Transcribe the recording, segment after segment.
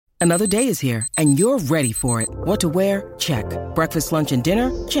Another day is here, and you're ready for it. What to wear? Check. Breakfast, lunch, and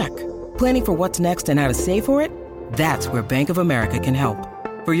dinner? Check. Planning for what's next and how to save for it? That's where Bank of America can help.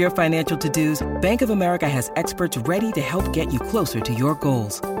 For your financial to-dos, Bank of America has experts ready to help get you closer to your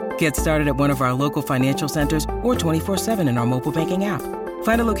goals. Get started at one of our local financial centers or 24/7 in our mobile banking app.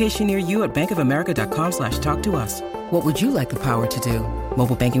 Find a location near you at bankofamerica.com/talktous. What would you like the power to do?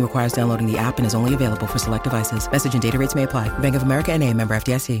 Mobile banking requires downloading the app and is only available for select devices. Message and data rates may apply. Bank of America N.A., member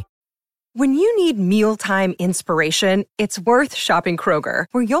FDIC. When you need mealtime inspiration, it's worth shopping Kroger,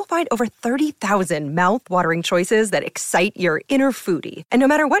 where you'll find over 30,000 mouth-watering choices that excite your inner foodie. And no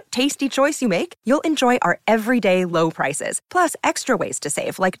matter what tasty choice you make, you'll enjoy our everyday low prices, plus extra ways to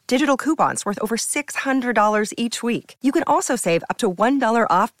save, like digital coupons worth over $600 each week. You can also save up to $1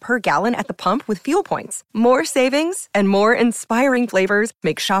 off per gallon at the pump with fuel points. More savings and more inspiring flavors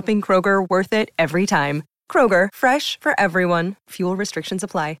make shopping Kroger worth it every time. Kroger, fresh for everyone. Fuel restrictions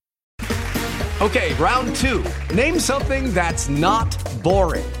apply. Okay, round two. Name something that's not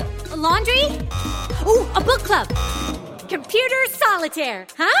boring. A laundry? Ooh, a book club. Computer solitaire,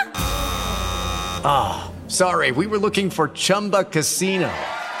 huh? Ah, sorry, we were looking for Chumba Casino.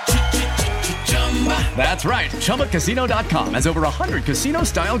 That's right, ChumbaCasino.com has over 100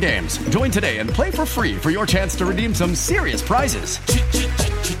 casino-style games. Join today and play for free for your chance to redeem some serious prizes.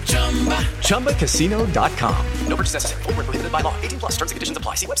 ChumbaCasino.com. No purchase necessary. Void where prohibited by law. 18+. Terms and conditions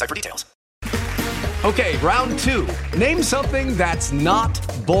apply. See website for details. Okay, round two. Name something that's not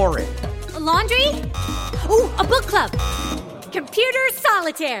boring. A laundry? Ooh, a book club. Computer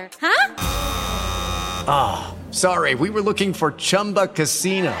solitaire, huh? Ah, sorry, we were looking for Chumba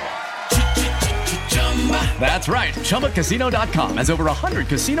Casino. That's right, ChumbaCasino.com has over 100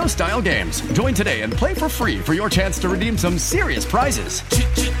 casino-style games. Join today and play for free for your chance to redeem some serious prizes.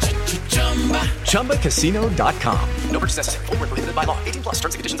 ChumbaCasino.com. No purchase necessary. Void where prohibited by law. 18+.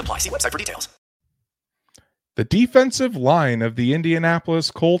 Terms and conditions apply. See website for details. The defensive line of the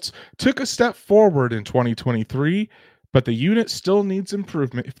Indianapolis Colts took a step forward in 2023, but the unit still needs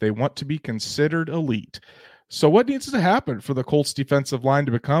improvement if they want to be considered elite. So what needs to happen for the Colts defensive line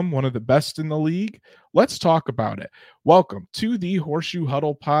to become one of the best in the league? Let's talk about it. Welcome to the Horseshoe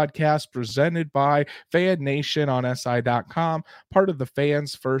Huddle podcast presented by Fan Nation on SI.com, part of the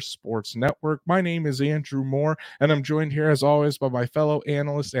Fans First Sports Network. My name is Andrew Moore, and I'm joined here as always by my fellow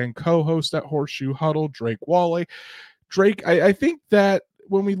analyst and co-host at Horseshoe Huddle, Drake Wally. Drake, I think that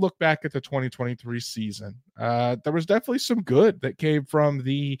when we look back at the 2023 season, there was definitely some good that came from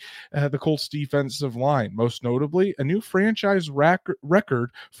the Colts defensive line. Most notably, a new franchise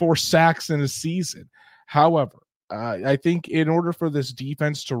record for sacks in a season. However, I think in order for this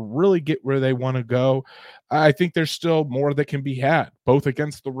defense to really get where they want to go, I think there's still more that can be had, both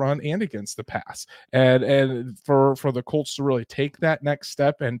against the run and against the pass. And for the Colts to really take that next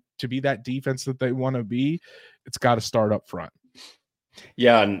step and to be that defense that they want to be, it's got to start up front.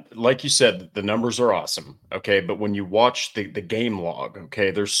 Yeah, and like you said, the numbers are awesome, okay? But when you watch the game log,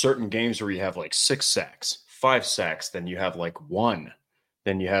 okay, there's certain games where you have like 6 sacks, 5 sacks, then you have like 1,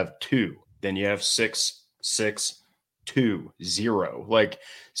 then you have 2, then you have 6, 6, 2, 0. Like,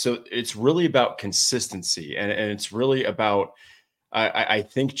 so it's really about consistency, and it's really about I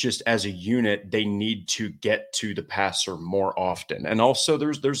think just as a unit, they need to get to the passer more often. And also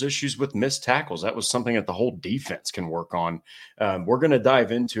there's issues with missed tackles. That was something that the whole defense can work on. We're going to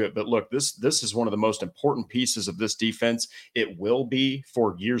dive into it, but look, this is one of the most important pieces of this defense. It will be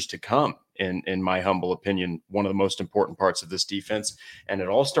for years to come. In my humble opinion, one of the most important parts of this defense. And it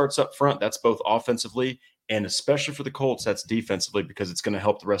all starts up front. That's both offensively and especially for the Colts, that's defensively, because it's going to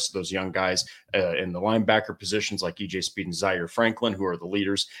help the rest of those young guys in the linebacker positions like EJ Speed and Zaire Franklin, who are the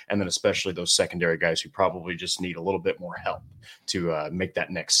leaders, and then especially those secondary guys who probably just need a little bit more help to make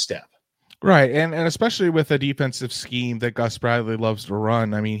that next step. Right, and especially with a defensive scheme that Gus Bradley loves to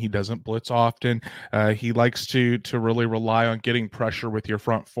run. I mean, he doesn't blitz often. He likes to really rely on getting pressure with your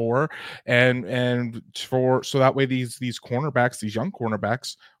front four, and so that way these cornerbacks, these young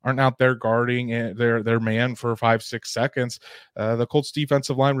cornerbacks, aren't out there guarding their man for 5-6 seconds. The Colts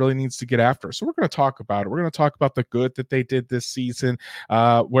defensive line really needs to get after it. So we're going to talk about it. We're going to talk about the good that they did this season,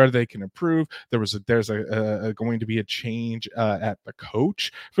 where they can improve. There's going to be a change at the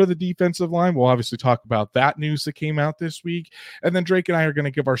coach for the defensive line. We'll obviously talk about that news that came out this week. And then Drake and I are going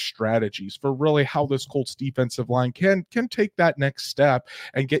to give our strategies for really how this Colts defensive line can take that next step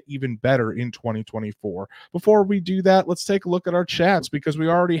and get even better in 2024. Before we do that, let's take a look at our chats, because we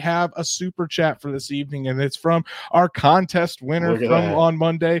already have a super chat for this evening, and it's from our contest winner from on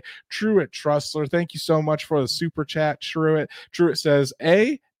Monday, Truett Trussler. Thank you so much for the super chat, Truett. Truett says,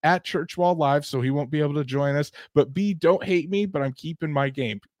 at Churchwall Live, so he won't be able to join us. But B, don't hate me, but I'm keeping my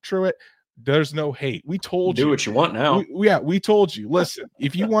game. Truett, there's no hate. We told you. Do what you want now. We told you. Listen,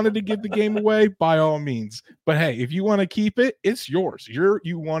 if you wanted to give the game away, by all means. But hey, if you want to keep it, it's yours.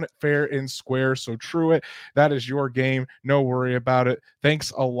 You want it fair and square. So Truett, that is your game. No worry about it.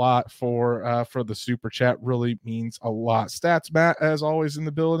 Thanks a lot for the super chat. Really means a lot. Stats Matt, as always, in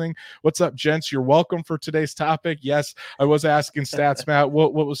the building. What's up, gents? You're welcome for today's topic. Yes, I was asking Stats Matt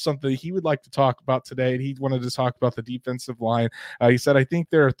what was something he would like to talk about today, and he wanted to talk about the defensive line. He said, I think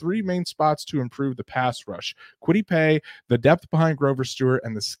there are three main spots to improve the pass rush: Kwity Paye, the depth behind Grover Stewart,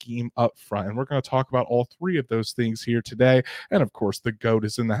 and the scheme up front. And we're going to talk about all three of those things here today. And of course, the GOAT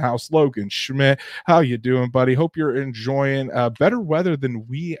is in the house. Logan Schmidt, how you doing, buddy? Hope you're enjoying better weather than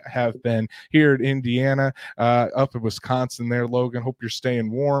we have been here in Indiana, up in Wisconsin there, Logan. Hope you're staying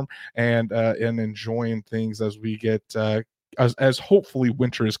warm and enjoying things as we get as hopefully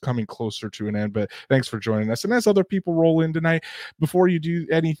winter is coming closer to an end. But thanks for joining us. And as other people roll in tonight, before you do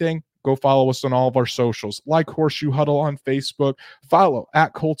anything, go follow us on all of our socials, like Horseshoe Huddle on Facebook, follow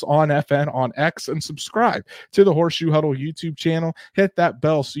at Colts on FN on X, and subscribe to the Horseshoe Huddle YouTube channel. Hit that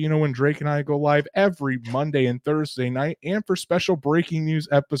bell so you know when Drake and I go live every Monday and Thursday night, and for special breaking news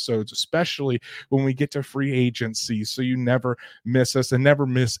episodes, especially when we get to free agency, so you never miss us and never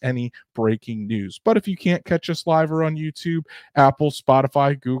miss any breaking news. But if you can't catch us live or on YouTube, Apple,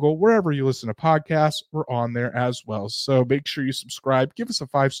 Spotify, Google, wherever you listen to podcasts, we're on there as well. So make sure you subscribe, give us a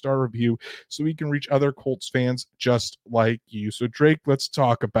 5-star review so we can reach other Colts fans just like you. So Drake, let's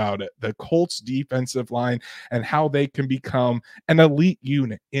talk about it. The Colts defensive line and how they can become an elite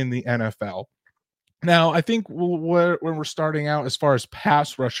unit in the NFL. Now, I think when we're starting out, as far as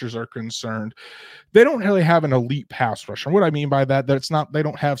pass rushers are concerned, they don't really have an elite pass rusher. What I mean by that, they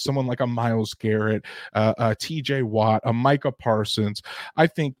don't have someone like a Myles Garrett, a TJ Watt, a Micah Parsons. I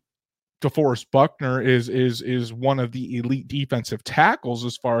think DeForest Buckner is one of the elite defensive tackles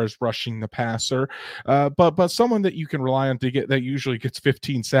as far as rushing the passer, but someone that you can rely on to get that usually gets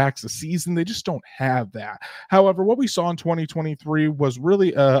 15 sacks a season. They just don't have that. However, what we saw in 2023 was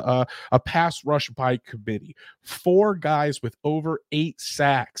really a pass rush by committee. 4 guys with over 8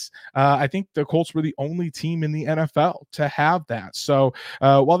 sacks. I think the Colts were the only team in the NFL to have that. So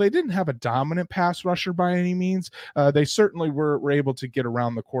while they didn't have a dominant pass rusher by any means, they certainly were able to get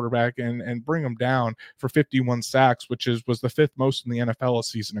around the quarterback and bring them down for 51 sacks, which was the 5th most in the NFL a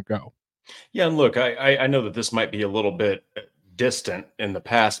season ago. Yeah, and look, I know that this might be a little bit distant in the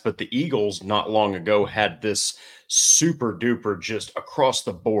past, but the Eagles not long ago had this super duper, just across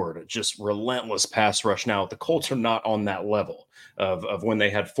the board, just relentless pass rush. Now, the Colts are not on that level of when they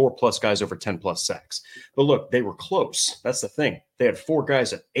had 4+ guys over 10+ sacks. But look, they were close. That's the thing. They had 4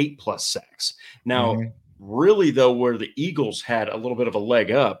 guys at 8+ sacks. Now, really, though, where the Eagles had a little bit of a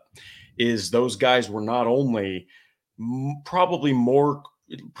leg up is those guys were not only probably more,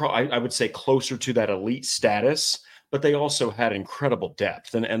 I would say, closer to that elite status, but they also had incredible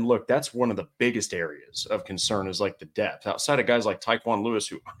depth. And look, that's one of the biggest areas of concern is like the depth. Outside of guys like Tyquan Lewis,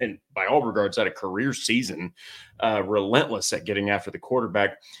 who, and by all regards, had a career season, relentless at getting after the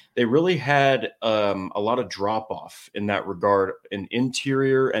quarterback, they really had a lot of drop-off in that regard, in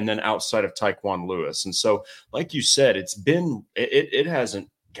interior and then outside of Tyquan Lewis. And so, like you said, it's been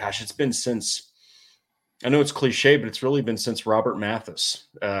since, I know it's cliche, but it's really been since Robert Mathis,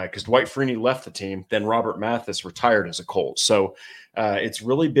 because Dwight Freeney left the team. Then Robert Mathis retired as a Colt. So it's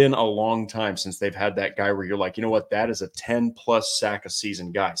really been a long time since they've had that guy where you're like, you know what, that is a 10+ sack a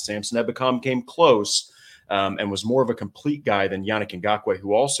season guy. Samson Ebukam came close and was more of a complete guy than Yannick Ngakoue,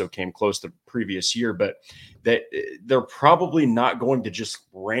 who also came close the previous year. But they're probably not going to just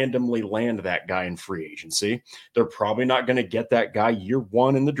randomly land that guy in free agency. They're probably not going to get that guy year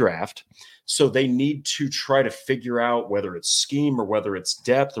 1 in the draft. So they need to try to figure out whether it's scheme or whether it's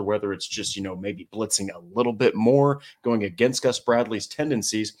depth or whether it's just, maybe blitzing a little bit more, going against Gus Bradley's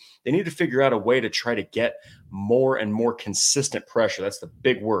tendencies. They need to figure out a way to try to get more and more consistent pressure. That's the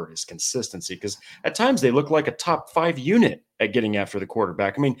big word, is consistency, because at times they look like a top 5 unit at getting after the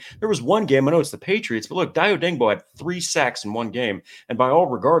quarterback. I mean, there was one game, I know it's the Patriots, but look, Dio Dengbo had 3 sacks in one game. And by all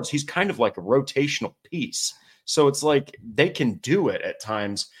regards, he's kind of like a rotational piece. So it's like they can do it at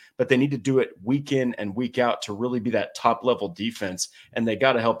times, but they need to do it week in and week out to really be that top level defense. And they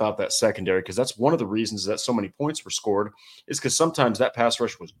got to help out that secondary, because that's one of the reasons that so many points were scored, is because sometimes that pass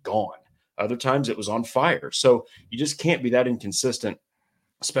rush was gone. Other times it was on fire. So you just can't be that inconsistent,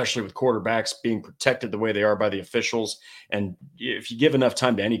 especially with quarterbacks being protected the way they are by the officials. And if you give enough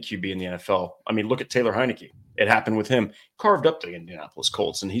time to any QB in the NFL, I mean, look at Taylor Heineke. It happened with him. Carved up the Indianapolis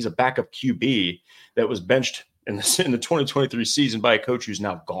Colts, and he's a backup QB that was benched in the 2023 season by a coach who's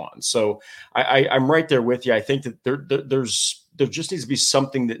now gone. So I'm right there with you. I think that there just needs to be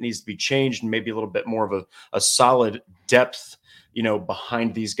something that needs to be changed, and maybe a little bit more of a solid depth,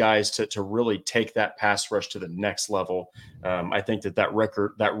 behind these guys to really take that pass rush to the next level. I think that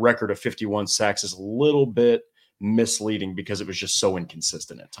record of 51 sacks is a little bit misleading because it was just so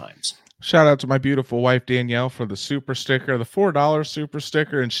inconsistent at times. Shout out to my beautiful wife Danielle for the super sticker, the $4 super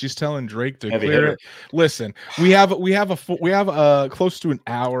sticker, and she's telling Drake to Heavy clear hitter. it. Listen, we have close to an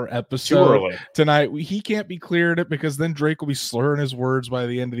hour Too episode early. tonight. He can't be cleared it because then Drake will be slurring his words by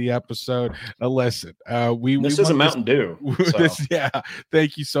the end of the episode. Listen, This is a Mountain Dew. So.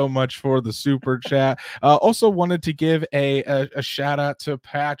 Thank you so much for the super chat. Also wanted to give a shout out to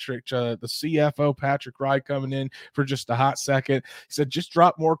Patrick, the CFO Patrick Rye, coming in for just a hot second. He said, just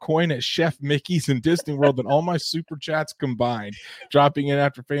drop more coin at Chef Mickey's in Disney World than all my super chats combined. Dropping in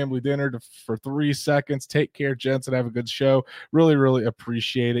after family dinner for 3 seconds. Take care, gents, and have a good show. Really, really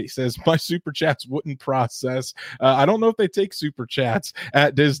appreciate it. He says, my super chats wouldn't process. I don't know if they take super chats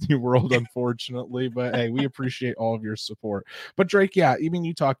at Disney World, unfortunately, but hey, we appreciate all of your support. But Drake, yeah, even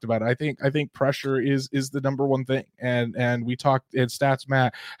you talked about it. I think pressure is the number one thing. And we talked, and Stats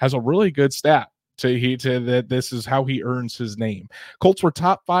Matt has a really good stat to that this is how he earns his name. Colts were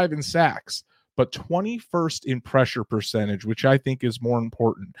top 5 in sacks, but 21st in pressure percentage, which I think is more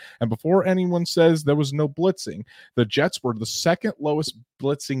important. And before anyone says there was no blitzing, the Jets were the second lowest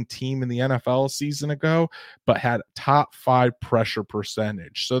blitzing team in the NFL a season ago, but had top 5 pressure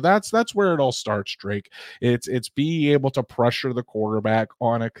percentage. So that's where it all starts, Drake. It's being able to pressure the quarterback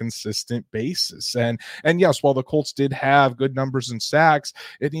on a consistent basis. And yes, while the Colts did have good numbers in sacks,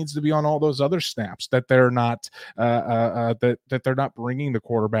 it needs to be on all those other snaps that they're not that they're not bringing the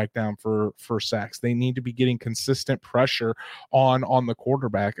quarterback down for sacks. They need to be getting consistent pressure on the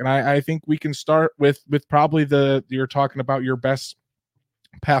quarterback. And I think we can start with probably you're talking about your best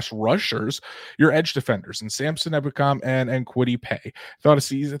pass rushers, your edge defenders, and Samson Ebukam and Kwity Paye.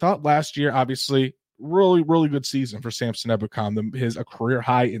 Thought last year, obviously, really, really good season for Samson Ebukam. A career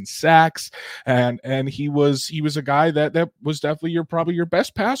high in sacks, and he was a guy that was definitely probably your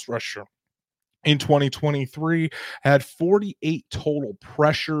best pass rusher. In 2023, had 48 total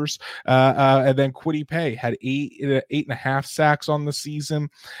pressures, and then Kwity Paye had 8.5 sacks on the season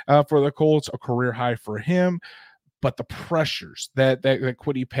for the Colts, a career high for him. But the pressures that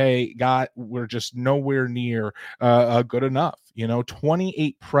Kwity Paye got were just nowhere near good enough.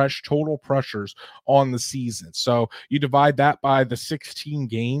 28 total pressures on the season. So you divide that by the 16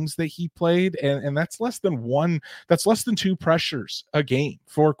 games that he played, and that's less than 2 pressures a game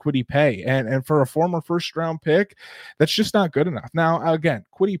for Kwity Paye. And for a former first-round pick, that's just not good enough. Now, again,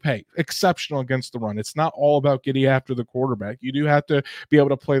 Kwity Paye, exceptional against the run. It's not all about getting after the quarterback. You do have to be able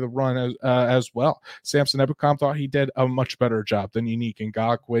to play the run as well. Samson Ebukam thought he did a much better job than Unique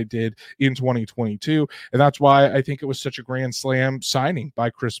Ngakoue did in 2022, and that's why I think it was such a grand slam signing by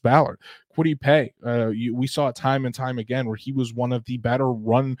Chris Ballard. Kwity Paye, we saw it time and time again where he was one of the better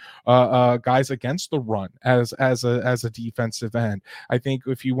run guys against the run as a defensive end. I think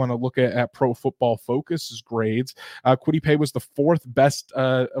if you want to look at Pro Football Focus's grades, Kwity Paye was the 4th best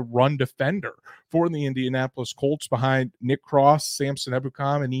run defender for the Indianapolis Colts, behind Nick Cross, Samson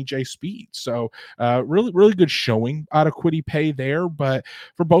Ebukam, and EJ Speed. So really, really good showing out of Kwity Paye there. But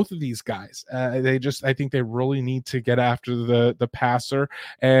for both of these guys, I think they really need to get after the passer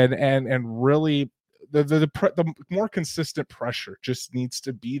and really the more consistent pressure just needs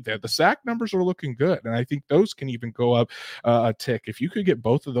to be there. The sack numbers are looking good, and I think those can even go up a tick. If you could get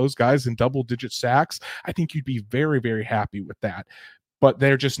both of those guys in double-digit sacks, I think you'd be very, very happy with that. But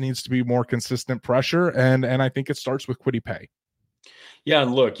there just needs to be more consistent pressure, and I think it starts with Kwity Paye. Yeah,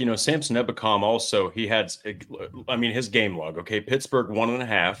 and look, Samson Ebukam also, his game log, okay, Pittsburgh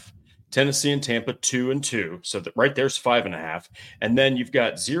 1.5, Tennessee and Tampa 2 and 2. So that right there's 5.5. And then you've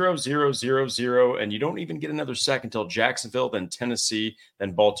got 0, 0, 0, 0, and you don't even get another sack until Jacksonville, then Tennessee,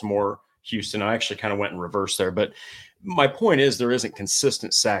 then Baltimore, Houston. I actually kind of went in reverse there. But my point is there isn't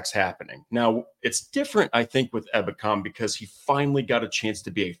consistent sacks happening. Now, it's different, I think, with Ebukam because he finally got a chance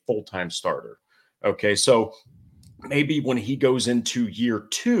to be a full-time starter. Okay, so maybe when he goes into year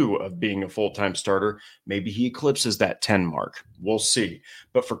 2 of being a full-time starter, maybe he eclipses that 10 mark. We'll see.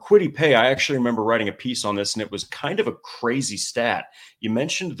 But for Kwity Paye, I actually remember writing a piece on this, and it was kind of a crazy stat. You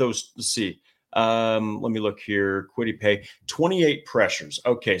mentioned those. Let's see. Let me look here. Kwity Paye, 28 pressures.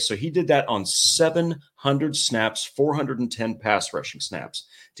 Okay, so he did that on 700 snaps, 410 pass rushing snaps.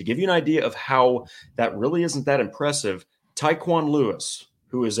 To give you an idea of how that really isn't that impressive, Tyquan Lewis,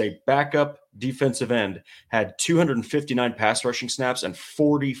 who is a backup defensive end, had 259 pass rushing snaps and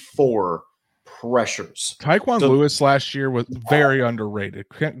 44 pressures. Tyquan Lewis last year was very underrated.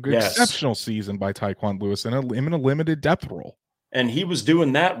 Yes. Exceptional season by Tyquan Lewis in a limited depth role. And he was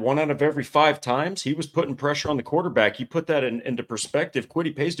doing that 1 out of every 5 times. He was putting pressure on the quarterback. You put that into perspective.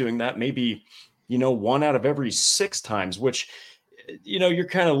 Kwity Paye's doing that maybe, 1 out of every 6 times, which, you're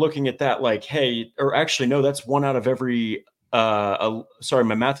kind of looking at that like, hey, or actually, no, that's 1 out of every, sorry,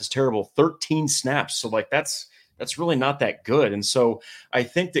 my math is terrible, 13 snaps. So like that's really not that good. And so I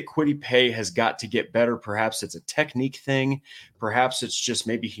think that Kwity Paye has got to get better. Perhaps it's a technique thing. Perhaps it's just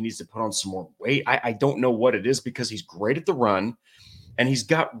maybe he needs to put on some more weight. I don't know what it is, because he's great at the run and he's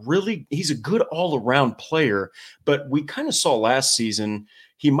a good all around player. But we kind of saw last season,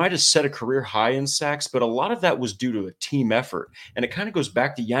 he might have set a career high in sacks, but a lot of that was due to a team effort. And it kind of goes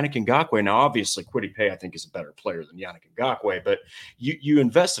back to Yannick Ngakoue. Now, obviously, Kwity Paye, I think, is a better player than Yannick Ngakoue, but you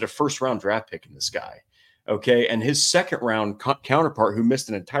invested a first-round draft pick in this guy. Okay, and his second-round counterpart, who missed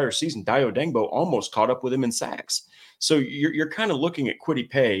an entire season, Dio Dengbo, almost caught up with him in sacks. So you're kind of looking at Kwity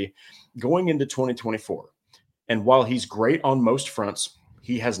Paye going into 2024. And while he's great on most fronts,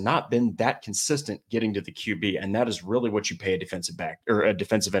 he has not been that consistent getting to the QB. And that is really what you pay a defensive back or a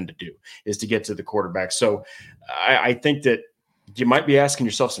defensive end to do, is to get to the quarterback. So I think that you might be asking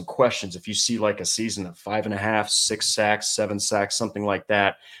yourself some questions if you see like a season of 5.5, 6 sacks, 7 sacks, something like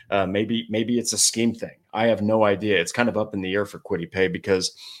that. Maybe it's a scheme thing. I have no idea. It's kind of up in the air for Kwity Paye,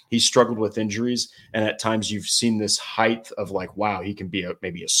 because he struggled with injuries. And at times you've seen this height of like, wow, he can be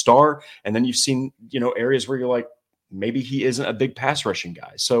maybe a star. And then you've seen, areas where you're like, maybe he isn't a big pass rushing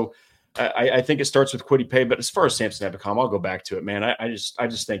guy. So I think it starts with Kwity Paye. But as far as Samson Ebukam, I'll go back to it, man. I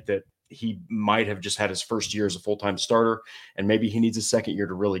just think that he might have just had his first year as a full-time starter, and maybe he needs a second year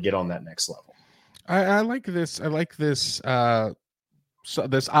to really get on that next level. I like this. I like this.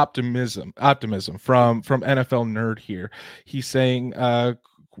 This optimism from NFL Nerd here. He's saying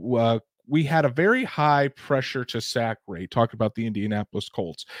we had a very high pressure to sack rate, talking about the Indianapolis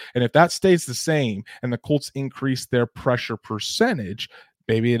Colts. And if that stays the same and the Colts increase their pressure percentage,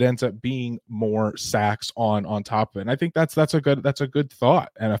 maybe it ends up being more sacks on top of it. And I think that's a good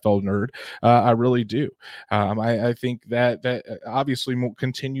thought, NFL Nerd. I really do. I think that obviously more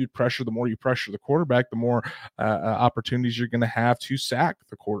continued pressure, the more you pressure the quarterback, the more opportunities you're going to have to sack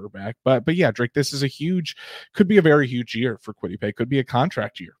the quarterback. But yeah, Drake, this is could be a very huge year for Kwity Paye. Could be a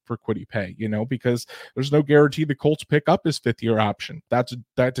contract year for Kwity Paye, because there's no guarantee the Colts pick up his 5th-year option.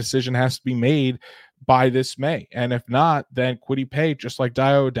 That decision has to be made by this May. And if not, then Kwity Paye, just like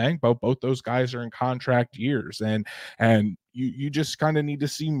Dio Dengbo, both those guys are in contract years. And you just kind of need to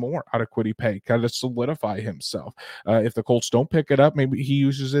see more out of Kwity Paye, kind of solidify himself. If the Colts don't pick it up, maybe he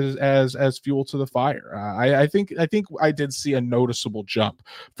uses it as fuel to the fire. I think I did see a noticeable jump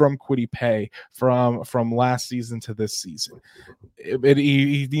from Kwity Paye from last season to this season.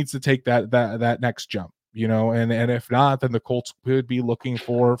 He needs to take that next jump, and if not, then the Colts could be looking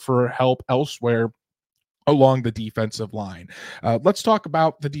for help elsewhere along the defensive line. Let's talk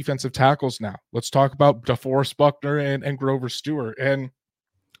about the defensive tackles now. Let's talk about DeForest Buckner and Grover Stewart. And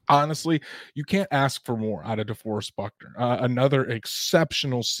honestly, you can't ask for more out of DeForest Buckner. Another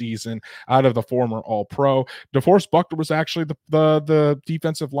exceptional season out of the former All-Pro. DeForest Buckner was actually the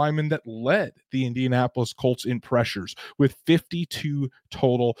defensive lineman that led the Indianapolis Colts in pressures with 52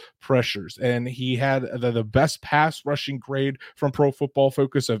 total pressures. And he had the best pass rushing grade from Pro Football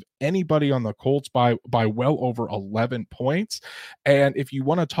Focus of anybody on the Colts by well over 11 points. And if you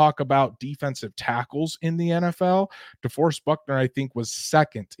want to talk about defensive tackles in the NFL, DeForest Buckner, I think, was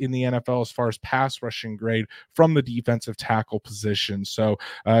second in the NFL as far as pass rushing grade from the defensive tackle position. So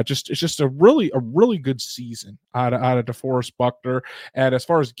it's just a really good season out of DeForest Buckner. And as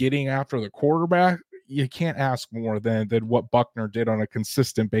far as getting after the quarterback, you can't ask more than what Buckner did on a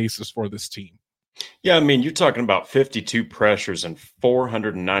consistent basis for this team. Yeah, I mean, you're talking about 52 pressures and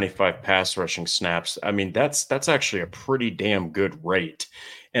 495 pass rushing snaps. I mean, that's actually a pretty damn good rate.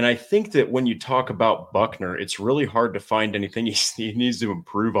 And I think that when you talk about Buckner, it's really hard to find anything he needs to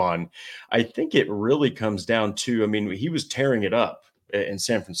improve on. I think it really comes down to, I mean, he was tearing it up in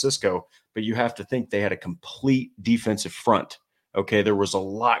San Francisco, but you have to think they had a complete defensive front. Okay, there was a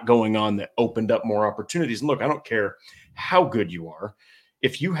lot going on that opened up more opportunities. And look, I don't care how good you are.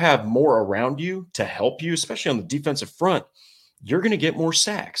 If you have more around you to help you, especially on the defensive front, you're going to get more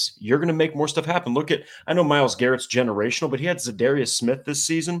sacks. You're going to make more stuff happen. I know Myles Garrett's generational, but he had Zadarius Smith this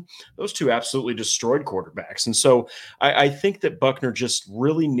season. Those two absolutely destroyed quarterbacks. And so I think that Buckner just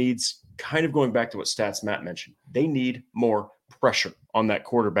really needs, kind of going back to what Stats Matt mentioned, they need more pressure on that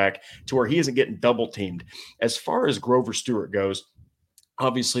quarterback to where he isn't getting double teamed. As far as Grover Stewart goes,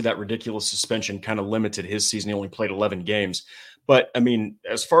 obviously that ridiculous suspension kind of limited his season. He only played 11 games. But, I mean,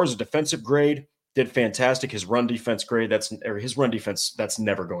 as far as a defensive grade, did fantastic. His run defense great. That's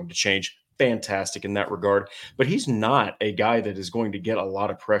never going to change. Fantastic in that regard. But he's not a guy that is going to get a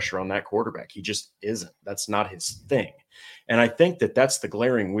lot of pressure on that quarterback. He just isn't. That's not his thing. And I think that that's the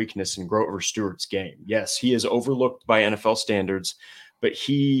glaring weakness in Grover Stewart's game. Yes, he is overlooked by NFL standards, but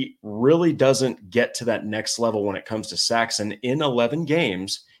he really doesn't get to that next level when it comes to sacks. And in 11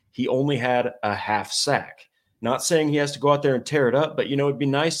 games, he only had a half sack. Not saying he has to go out there and tear it up, but, it'd be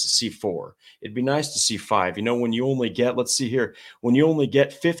nice to see 4. It'd be nice to see 5. When you only get, let's see here, when you only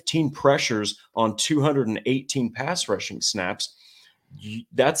get 15 pressures on 218 pass rushing snaps,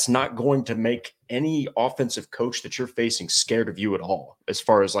 that's not going to make any offensive coach that you're facing scared of you at all, as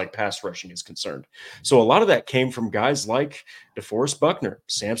far as like pass rushing is concerned. So a lot of that came from guys like DeForest Buckner,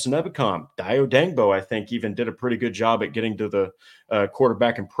 Samson Ebukam, Dio Dangbo, I think even did a pretty good job at getting to the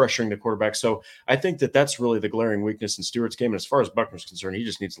quarterback and pressuring the quarterback. So I think that that's really the glaring weakness in Stewart's game. And as far as Buckner's concerned, he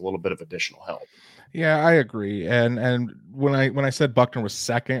just needs a little bit of additional help. Yeah, I agree. And when I said Buckner was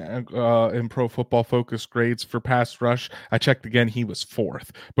second in Pro Football Focus grades for pass rush, I checked again, he was 4th.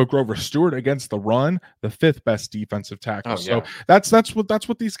 But Grover Stewart against the run, the 5th best defensive tackle. So that's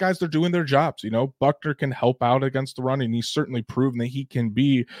what these guys are doing their jobs. Buckner can help out against the run, and he's certainly proven that he can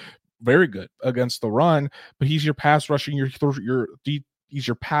be very good against the run, but he's your pass rushing, he's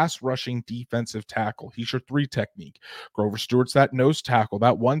your pass rushing defensive tackle. He's your 3 technique. Grover Stewart's that nose tackle,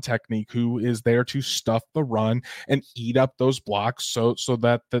 that 1 technique, who is there to stuff the run and eat up those blocks so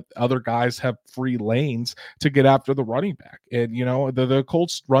that the other guys have free lanes to get after the running back. And, the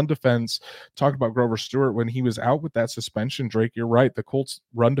Colts run defense, talked about Grover Stewart when he was out with that suspension, Drake, you're right. The Colts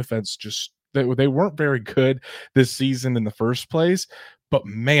run defense they weren't very good this season in the first place, but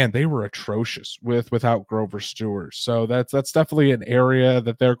man, they were atrocious without Grover Stewart. So that's definitely an area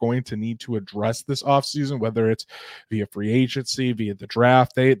that they're going to need to address this offseason, whether it's via free agency, via the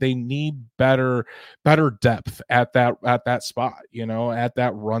draft. They need better depth at that spot, at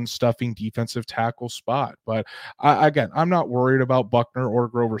that run stuffing defensive tackle spot. But I'm not worried about Buckner or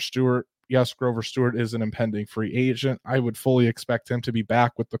Grover Stewart. Yes, Grover Stewart is an impending free agent. I would fully expect him to be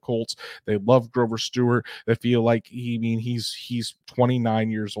back with the Colts. They love Grover Stewart. They feel like he's 29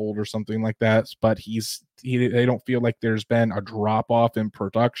 years old or something like that, but they don't feel like there's been a drop off in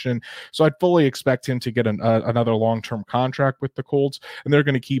production. So I'd fully expect him to get another long-term contract with the Colts, and they're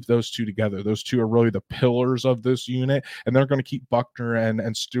going to keep those two together. Those two are really the pillars of this unit, and they're going to keep Buckner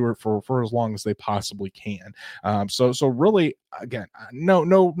and Stewart for as long as they possibly can. So really, again,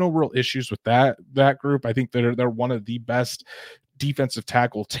 no real issues with that group. I think they're one of the best defensive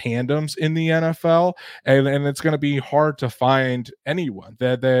tackle tandems in the NFL, and it's going to be hard to find anyone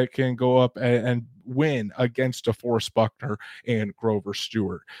that can go up and win against DeForest Buckner and Grover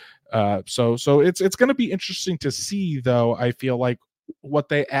Stewart. So it's going to be interesting to see, though. I feel like what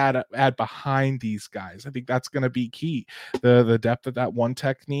they add behind these guys. I think that's going to be key. The depth of that 1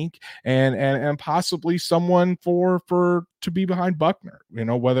 technique and possibly someone for to be behind Buckner,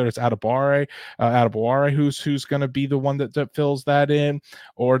 whether it's Adebawore, who's going to be the one that fills that in,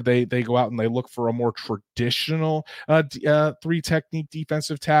 or they go out and they look for a more traditional 3 technique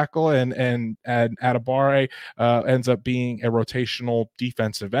defensive tackle, and Adebawore ends up being a rotational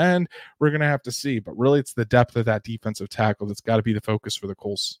defensive end. We're going to have to see, but really it's the depth of that defensive tackle that's got to be the focus for the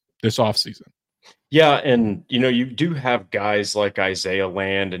Colts this offseason. Yeah, and you do have guys like Isaiah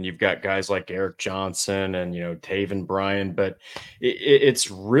Land, and you've got guys like Eric Johnson and Taven Bryan, but it's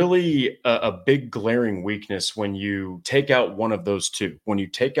really a big glaring weakness when you take out one of those two. When you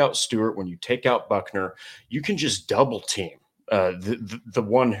take out Stewart, when you take out Buckner, you can just double team the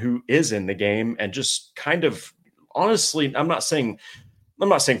one who is in the game, and just kind of, honestly, I'm not saying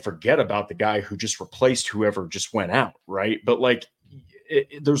forget about the guy who just replaced whoever just went out, right? But like,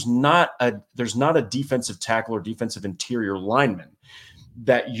 there's not a defensive tackle or defensive interior lineman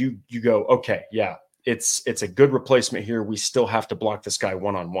that you go, okay, yeah, it's a good replacement here. We still have to block this guy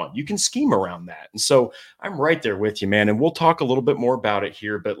one-on-one. You can scheme around that. And so I'm right there with you, man. And we'll talk a little bit more about it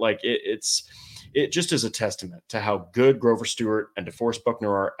here, but like it just is a testament to how good Grover Stewart and DeForest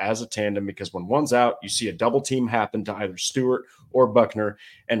Buckner are as a tandem, because when one's out, you see a double team happen to either Stewart or Buckner,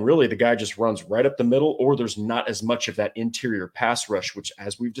 and really the guy just runs right up the middle, or there's not as much of that interior pass rush, which,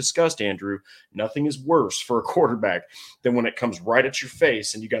 as we've discussed, Andrew, nothing is worse for a quarterback than when it comes right at your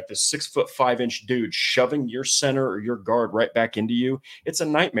face and you got this 6'5" dude shoving your center or your guard right back into you. It's a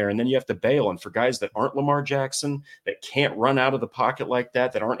nightmare, and then you have to bail. And for guys that aren't Lamar Jackson, that can't run out of the pocket like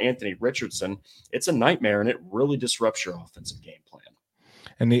that aren't Anthony Richardson, it's a nightmare, and it really disrupts your offensive game plan.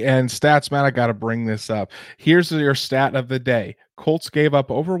 And stats, man, I got to bring this up. Here's your stat of the day. Colts gave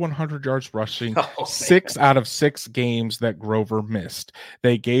up over 100 yards rushing, Oh, 6 out of 6 games that Grover missed.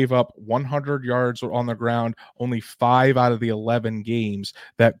 They gave up 100 yards on the ground, only 5 out of the 11 games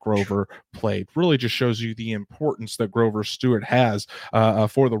that Grover played. Really just shows you the importance that Grover Stewart has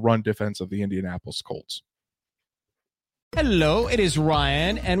for the run defense of the Indianapolis Colts. Hello, it is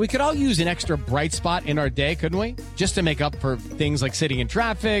Ryan, and we could all use an extra bright spot in our day, couldn't we? Just to make up for things like sitting in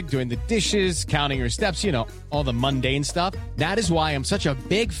traffic, doing the dishes, counting your steps, all the mundane stuff. That is why I'm such a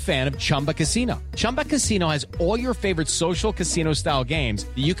big fan of Chumba Casino. Chumba Casino has all your favorite social casino-style games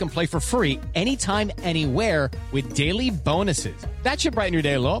that you can play for free anytime, anywhere with daily bonuses. That should brighten your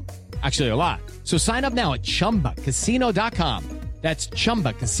day a little. Actually, a lot. So sign up now at ChumbaCasino.com. That's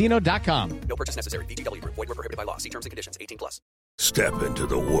ChumbaCasino.com. No purchase necessary. VGW Group. Void where prohibited by law. See terms and conditions. 18+. Step into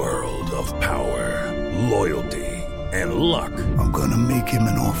the world of power, loyalty, and luck. I'm gonna make him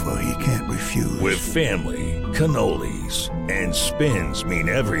an offer he can't refuse. With family, cannolis, and spins mean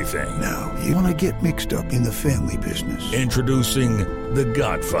everything. Now, you wanna get mixed up in the family business. Introducing The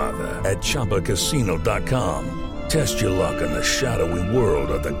Godfather at ChumbaCasino.com. Test your luck in the shadowy world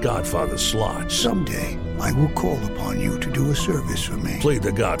of The Godfather slot. Someday, I will call upon you to do a service for me. Play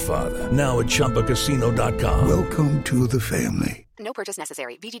The Godfather, now at ChumbaCasino.com. Welcome to the family. No purchase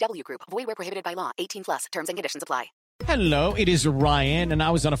necessary. VGW Group. Void where prohibited by law. 18+. Terms and conditions apply. Hello, it is Ryan, and I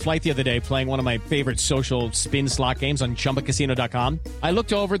was on a flight the other day playing one of my favorite social spin slot games on ChumbaCasino.com. I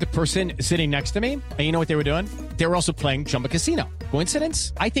looked over at the person sitting next to me, and you know what they were doing? They were also playing Chumba Casino.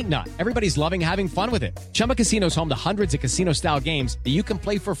 Coincidence? I think not. Everybody's loving having fun with it. Chumba Casino is home to hundreds of casino-style games that you can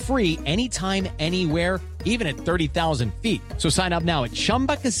play for free anytime, anywhere, even at 30,000 feet. So sign up now at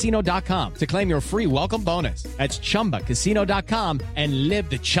ChumbaCasino.com to claim your free welcome bonus. That's ChumbaCasino.com and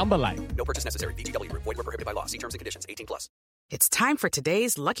live the Chumba life. No purchase necessary. VGW Group. Void where prohibited by law. See terms and conditions. 18+. It's time for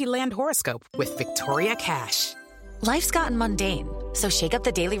today's Lucky Land horoscope with Victoria Cash. Life's gotten mundane, so shake up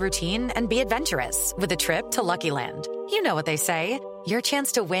the daily routine and be adventurous with a trip to Lucky Land. You know what they say. Your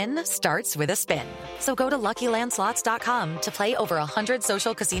chance to win starts with a spin. So go to LuckyLandSlots.com to play over 100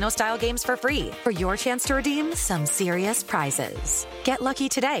 social casino-style games for free for your chance to redeem some serious prizes. Get lucky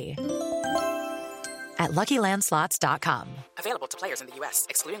today at LuckyLandSlots.com. Available to players in the U.S.,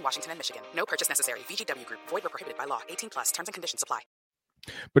 excluding Washington and Michigan. No purchase necessary. VGW Group. Void where prohibited by law. 18+. Terms and conditions apply.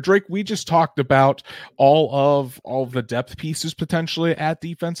 But Drake, we just talked about all of the depth pieces potentially at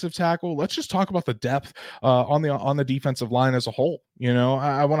defensive tackle. Let's just talk about the depth on the defensive line as a whole.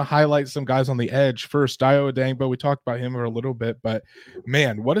 I want to highlight some guys on the edge. First, Dayo Odeyingbo. We talked about him for a little bit, but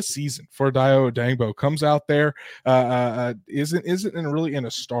man, what a season for Dayo Odeyingbo. Comes out there, isn't really in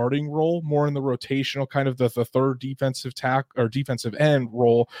a starting role, more in the rotational kind of the third defensive tackle or defensive end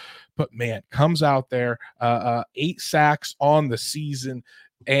role. But man, comes out there, 8 sacks on the season,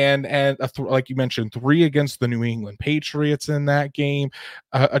 and like you mentioned, 3 against the New England Patriots in that game.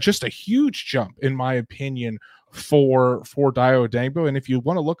 Just a huge jump, in my opinion, for Dayo Odeyingbo. And if you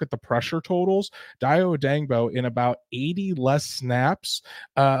want to look at the pressure totals, Dayo Odeyingbo in about 80 less snaps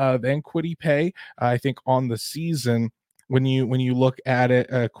than Kwity Paye, I think, on the season. When you look at it,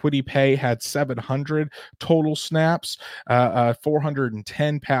 Kwity Paye had 700 total snaps,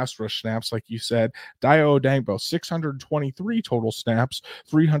 410 pass rush snaps, like you said. Dayo Odeyingbo, 623 total snaps,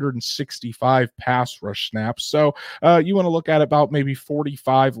 365 pass rush snaps. So you want to look at about maybe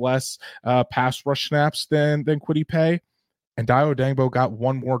 45 less pass rush snaps than Kwity Paye. And Dayo Odeyingbo got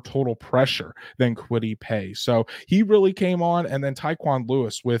 1 more total pressure than Kwity Paye. So he really came on. And then Tyquan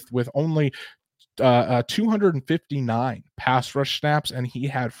Lewis with only 259 pass rush snaps, and he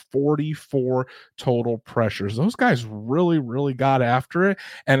had 44 total pressures. Those guys really got after it,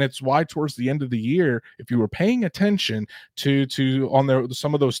 and it's why towards the end of the year, if you were paying attention to on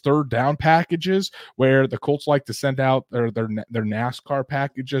some of those third down packages where the Colts like to send out their NASCAR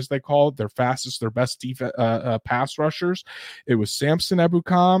packages, they call it, their fastest, their best pass rushers, it was Samson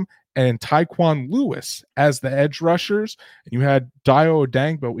Ebukam and Tyquan Lewis as the edge rushers, and you had Dayo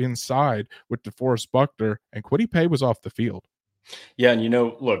Odeyingbo inside with DeForest Buckner, and Kwity Paye was off the field. Yeah, and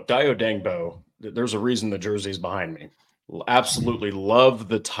look, Dayo Odeyingbo, there's a reason the jersey's behind me. Absolutely love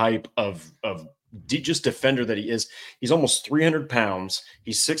the type of just defender that he is. He's almost 300 pounds.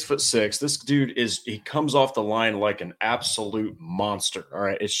 He's 6'6". This dude he comes off the line like an absolute monster. All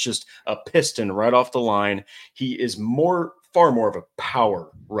right. It's just a piston right off the line. He is far more of a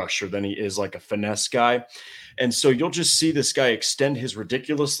power rusher than he is like a finesse guy. And so you'll just see this guy extend his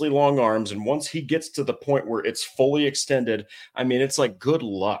ridiculously long arms. And once he gets to the point where it's fully extended, I mean, it's like good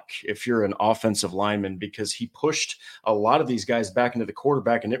luck if you're an offensive lineman, because he pushed a lot of these guys back into the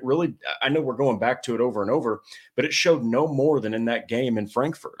quarterback. And it really, I know we're going back to it over and over, but it showed no more than in that game in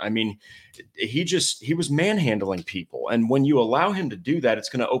Frankfurt. I mean, he was manhandling people. And when you allow him to do that, it's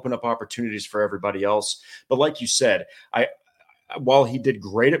going to open up opportunities for everybody else. But like you said, while he did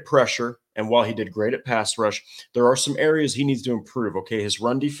great at pressure and while he did great at pass rush, there are some areas he needs to improve. Okay, his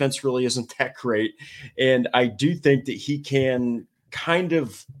run defense really isn't that great. And I do think that he can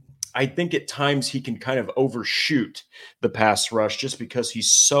I think at times he can kind of overshoot the pass rush just because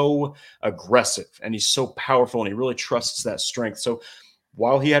he's so aggressive and he's so powerful and he really trusts that strength. So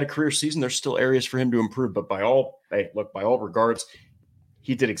while he had a career season, there's still areas for him to improve. But by all regards,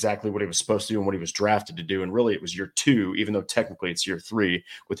 he did exactly what he was supposed to do and what he was drafted to do. And really, it was year 2, even though technically it's year 3,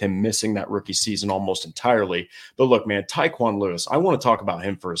 with him missing that rookie season almost entirely. But look, man, Tyquan Lewis, I want to talk about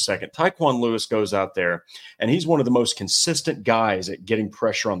him for a second. Tyquan Lewis goes out there, and he's one of the most consistent guys at getting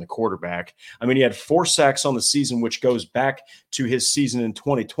pressure on the quarterback. I mean, he had 4 sacks on the season, which goes back to his season in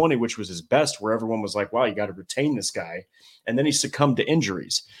 2020, which was his best, where everyone was like, wow, you got to retain this guy. And then he succumbed to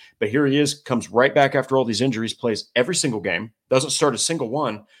injuries. But here he is, comes right back after all these injuries, plays every single game, doesn't start a single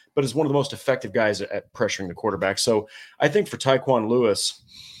one, but is one of the most effective guys at pressuring the quarterback. So I think for Tyquan Lewis,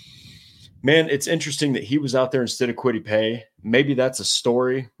 man, it's interesting that he was out there instead of Kwity Paye. Maybe that's a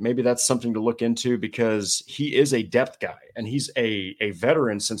story. Maybe that's something to look into, because he is a depth guy and he's a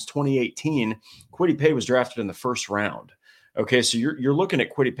veteran since 2018. Kwity Paye was drafted in the first round. Okay, so you're looking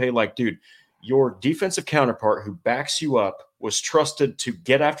at Kwity Paye like, dude, your defensive counterpart who backs you up was trusted to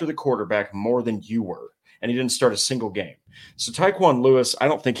get after the quarterback more than you were, and he didn't start a single game. So Tyquan Lewis, I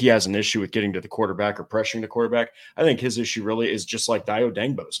don't think he has an issue with getting to the quarterback or pressuring the quarterback. I think his issue really is just like Dio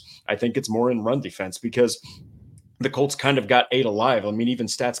Dangbo's. I think it's more in run defense, because the Colts kind of got ate alive. I mean, even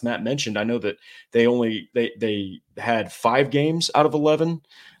stats Matt mentioned, I know that they had 5 games out of 11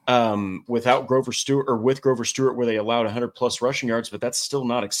 without Grover Stewart, or with Grover Stewart, where they allowed 100+ rushing yards, but that's still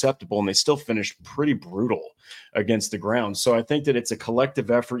not acceptable. And they still finished pretty brutal against the ground. So I think that it's a collective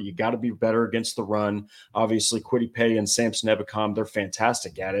effort. You got to be better against the run. Obviously, Kwity Paye and Samson Ebukam, they're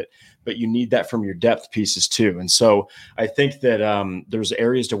fantastic at it, but you need that from your depth pieces too. And so I think that there's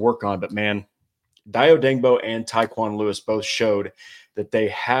areas to work on, but man, Dio Dangbo and Tyquan Lewis both showed that they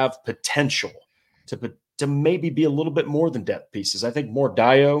have potential to maybe be a little bit more than depth pieces. I think more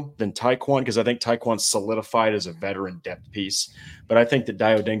Dio than Tyquan, because I think Tyquan's solidified as a veteran depth piece. But I think that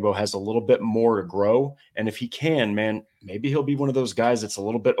Dio Dangbo has a little bit more to grow. And if he can, man, maybe he'll be one of those guys that's a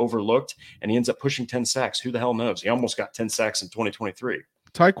little bit overlooked and he ends up pushing 10 sacks. Who the hell knows? He almost got 10 sacks in 2023.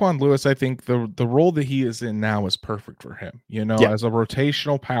 Tyquan Lewis, I think the role that he is in now is perfect for him. You know, as a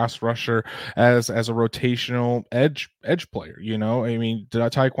rotational pass rusher, as a rotational edge player. You know, I mean,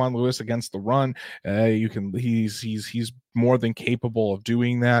 Tyquan Lewis against the run, he's more than capable of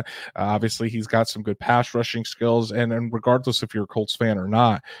doing that. Obviously, he's got some good pass rushing skills, and regardless if you're a Colts fan or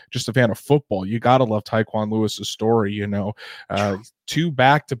not, just a fan of football, you gotta love Tyquan Lewis's story. You know, 2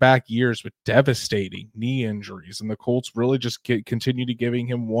 back-to-back years with devastating knee injuries, and the Colts really just continue to giving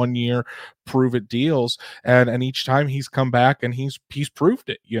him 1-year prove-it deals, and each time he's come back and he's proved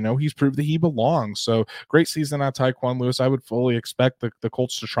it. You know, he's proved that he belongs. So great season out of Tyquan Lewis. I would fully expect the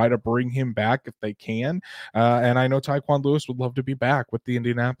Colts to try to bring him back if they can, and I know Tyquan Lewis would love to be back with the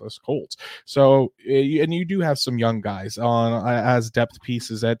Indianapolis Colts. So, and you do have some young guys on as depth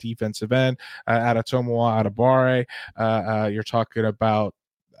pieces at defensive end, Adetomowa Adebawore. You're talking about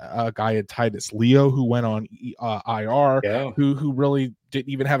a guy in Titus Leo who went on IR, who really didn't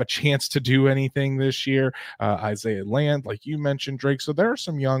even have a chance to do anything this year. Isaiah Land, like you mentioned, Drake. So there are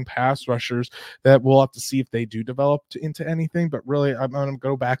some young pass rushers that we'll have to see if they do develop into anything. But really, I'm going to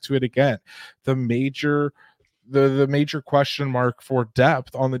go back to it again. The major question mark for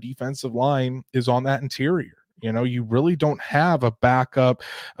depth on the defensive line is on that interior. You know, you really don't have a backup,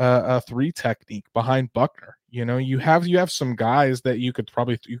 a 3 technique behind Buckner. You know, you have some guys that you could throw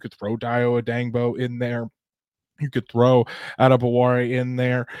Dio Dangbo in there. You could throw Adebawore in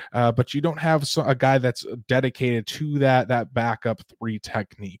there, but you don't have a guy that's dedicated to that backup 3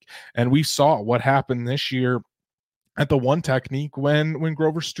 technique. And we saw what happened this year at the 1 technique when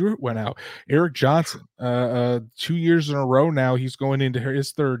Grover Stewart went out. Eric Johnson, 2 years in a row now, he's going into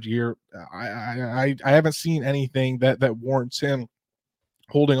his 3rd year. I haven't seen anything that warrants him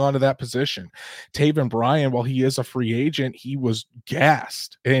holding on to that position. Taven Bryan, while he is a free agent, he was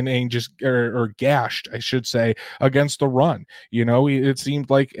gassed and just or gashed, I should say, against the run. It seemed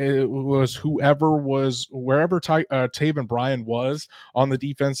like it was wherever Taven Bryan was on the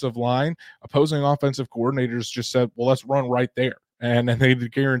defensive line, opposing offensive coordinators just said, well, let's run right there. And they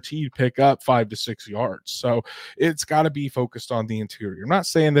guaranteed pick up 5 to 6 yards. So it's got to be focused on the interior. I'm not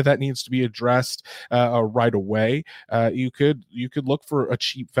saying that needs to be addressed right away. You could look for a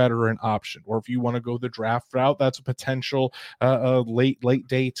cheap veteran option, or if you want to go the draft route, that's a potential late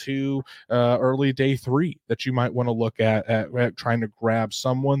day 2, early day 3 that you might want to look at trying to grab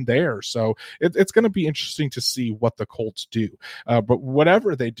someone there. So it's going to be interesting to see what the Colts do. But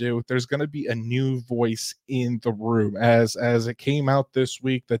whatever they do, there's going to be a new voice in the room. As it came out this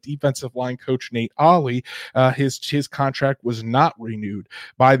week, the defensive line coach Nate Ollie, his contract was not renewed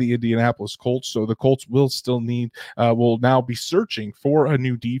by the Indianapolis Colts, so the Colts will now be searching for a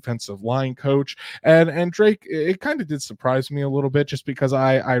new defensive line coach. And Drake, it kind of did surprise me a little bit, just because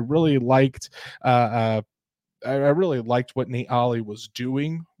I really liked I really liked what Nate Ollie was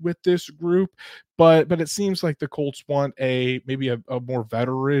doing with this group, but it seems like the Colts want maybe a more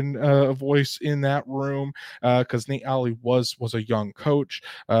veteran voice in that room, because Nate Ollie was a young coach.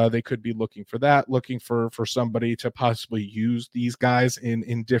 They could be looking for that, looking for somebody to possibly use these guys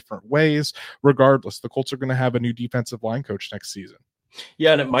in different ways. Regardless, the Colts are going to have a new defensive line coach next season.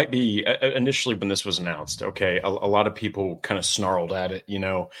 Yeah, and it might be initially when this was announced, okay, a lot of people kind of snarled at it.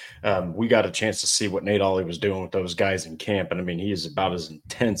 We got a chance to see what Nate Ollie was doing with those guys in camp. And I mean, he is about as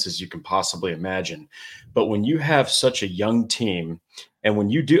intense as you can possibly imagine. But when you have such a young team, and when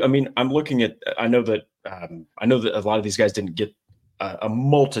you do, I mean, I know that a lot of these guys didn't get a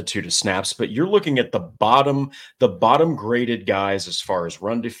multitude of snaps, but you're looking at the bottom graded guys as far as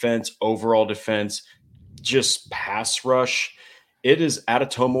run defense, overall defense, just pass rush. It is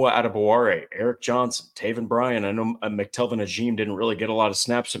Adetomowa Adebaware, Eric Johnson, Taven Bryan. I know McTelvin Ajim didn't really get a lot of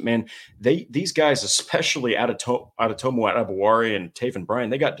snaps, but man, these guys, especially Adetomowa Adebaware and Taven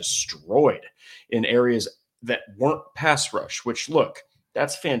Bryan, they got destroyed in areas that weren't pass rush, which, look,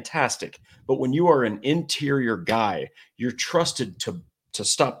 that's fantastic. But when you are an interior guy, you're trusted to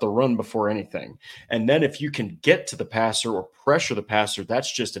stop the run before anything. And then if you can get to the passer or pressure the passer,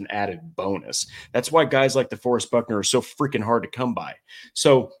 that's just an added bonus. That's why guys like DeForest Buckner are so freaking hard to come by.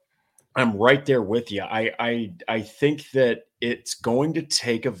 So I'm right there with you. I think that it's going to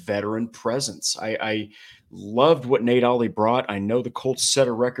take a veteran presence. I loved what Nate Ollie brought. I know the Colts set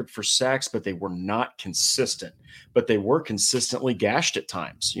a record for sacks, but they were not consistent. But they were consistently gashed at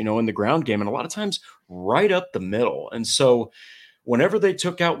times, in the ground game, and a lot of times right up the middle. And so whenever they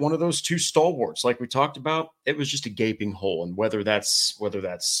took out one of those two stalwarts, like we talked about, it was just a gaping hole. And whether that's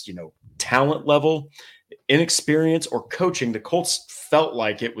talent level, inexperience, or coaching, the Colts felt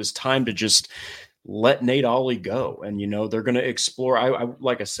like it was time to just let Nate Ollie go. And they're going to explore.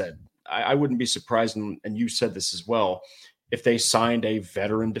 Like I said, I wouldn't be surprised, and you said this as well, if they signed a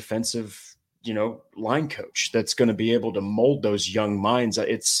veteran defensive line coach that's going to be able to mold those young minds.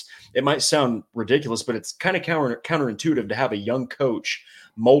 It might sound ridiculous, but it's kind of counterintuitive to have a young coach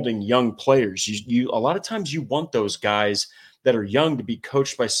molding young players. You a lot of times you want those guys that are young to be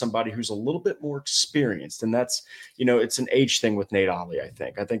coached by somebody who's a little bit more experienced. And that's, it's an age thing with Nate Ollie, I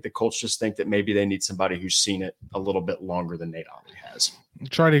think. I think the Colts just think that maybe they need somebody who's seen it a little bit longer than Nate Ollie has.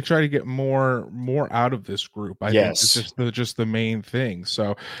 Try to get more out of this group. I think it's just the main thing.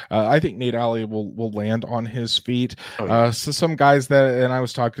 So I think Nate Ollie will land on his feet. So some guys and I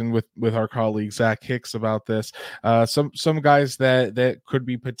was talking with our colleague Zach Hicks about this. Some guys that could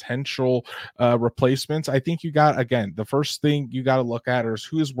be potential replacements. I think you got, again, the first thing you got to look at is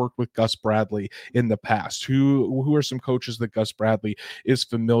who has worked with Gus Bradley in the past. Who are some coaches that Gus Bradley is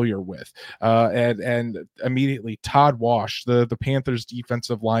familiar with? And immediately Todd Wash, the Panthers defensive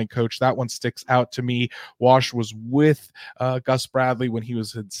line coach. That one sticks out to me. Wash was with Gus Bradley when he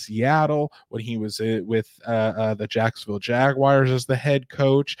was in Seattle, when he was with the Jacksonville Jaguars as the head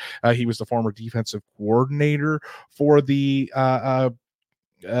coach. He was the former defensive coordinator for the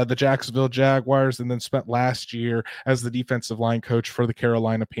Jacksonville Jaguars, and then spent last year as the defensive line coach for the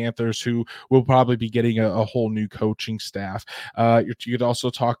Carolina Panthers, who will probably be getting a whole new coaching staff. You could also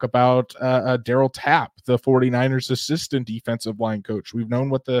talk about Darryl Tapp, the 49ers assistant defensive line coach. We've known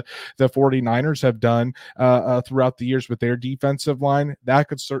what the 49ers have done throughout the years with their defensive line. That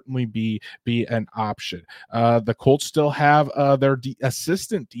could certainly be an option. The Colts still have their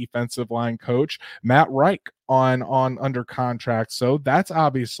assistant defensive line coach, Matt Reich, on under contract. So that's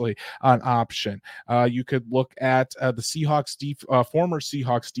obviously an option. You could look at the former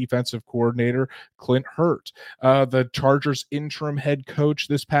Seahawks defensive coordinator, Clint Hurt, the Chargers interim head coach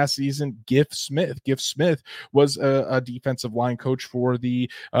this past season, Giff Smith. Giff Smith was a defensive line coach for the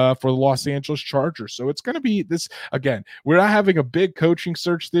Los Angeles Chargers. So it's going to be this again. We're not having a big coaching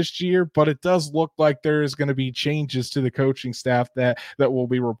search this year, but it does look like there is going to be changes to the coaching staff that we'll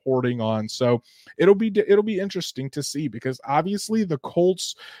be reporting on. So it'll be interesting to see, because obviously the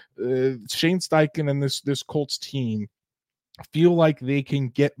Colts, Shane Steichen and this Colts team feel like they can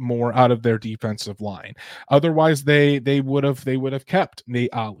get more out of their defensive line. Otherwise, they would have kept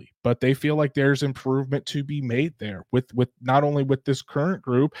Nate Ollie, but they feel like there's improvement to be made there with not only with this current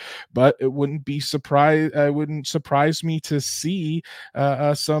group, but it wouldn't surprise me to see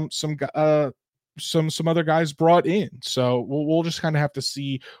some other guys brought in. So we'll just kind of have to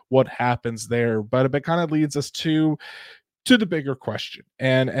see what happens there. But it kind of leads us to the bigger question,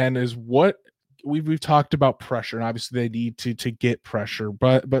 and is what we've talked about pressure, and obviously they need to get pressure,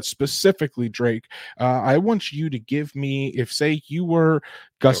 but specifically, Drake, I want you to give me, if say you were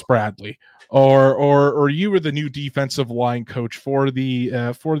Gus Bradley or you were the new defensive line coach for the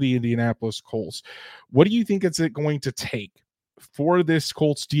Indianapolis Colts, what do you think is it going to take for this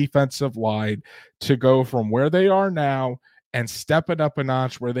Colts defensive line to go from where they are now and step it up a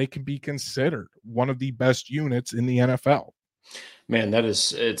notch where they can be considered one of the best units in the NFL? Man,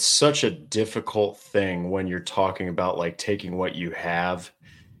 it's such a difficult thing when you're talking about like taking what you have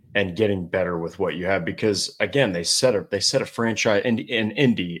and getting better with what you have, because again, they set a franchise in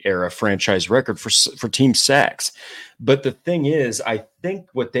Indy era franchise record for team sacks. But the thing is, I think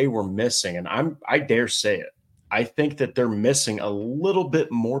what they were missing, and I dare say it, I think that they're missing a little bit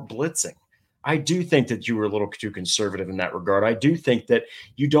more blitzing. I do think that you were a little too conservative in that regard. I do think that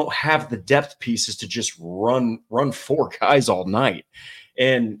you don't have the depth pieces to just run four guys all night.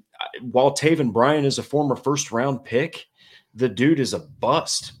 And while Taven Bryan is a former first-round pick, the dude is a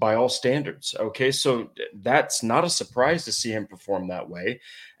bust by all standards. Okay, so that's not a surprise to see him perform that way.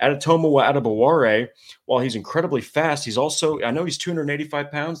 Adetomo Adebaware, while he's incredibly fast, he's also, I know he's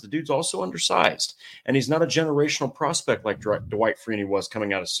 285 pounds. The dude's also undersized, and he's not a generational prospect like Dwight Freeney was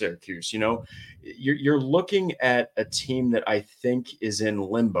coming out of Syracuse. You know, you're looking at a team that I think is in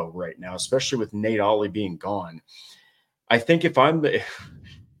limbo right now, especially with Nate Ollie being gone. I think if I'm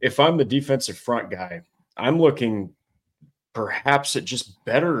the defensive front guy, I'm looking perhaps at just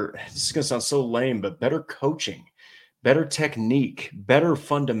better, this is going to sound so lame, but better coaching, better technique, better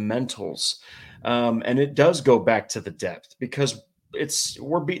fundamentals. And it does go back to the depth, because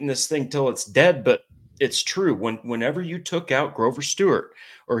we're beating this thing till it's dead, but it's true. Whenever you took out Grover Stewart,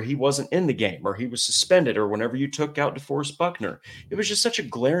 or he wasn't in the game, or he was suspended, or whenever you took out DeForest Buckner, it was just such a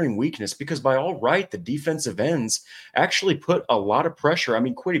glaring weakness, because by all right, the defensive ends actually put a lot of pressure. I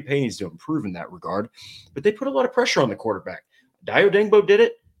mean, Kwity Paye needs to improve in that regard, but they put a lot of pressure on the quarterback. Dio Dingbo did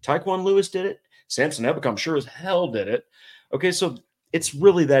it. Tyquan Lewis did it. Samson Ebuk, I'm sure as hell, did it. Okay, so it's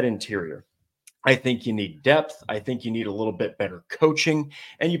really that interior. I think you need depth. I think you need a little bit better coaching,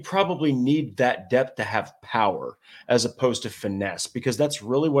 and you probably need that depth to have power as opposed to finesse, because that's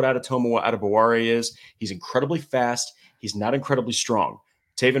really what Adetomo Adebaware is. He's incredibly fast. He's not incredibly strong.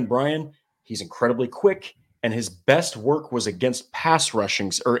 Taven Bryan, he's incredibly quick, and his best work was against pass rushing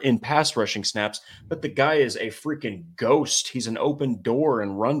snaps, but the guy is a freaking ghost. He's an open door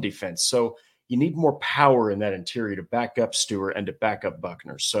in run defense. So you need more power in that interior to back up Stewart and to back up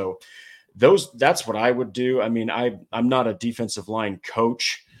Buckner. So that's what I would do. I mean, I'm not a defensive line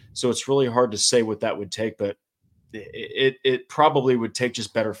coach, so it's really hard to say what that would take, but it probably would take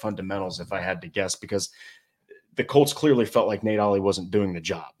just better fundamentals if I had to guess, because the Colts clearly felt like Nate Ollie wasn't doing the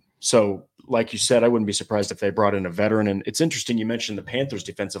job. So like you said, I wouldn't be surprised if they brought in a veteran. And it's interesting you mentioned the Panthers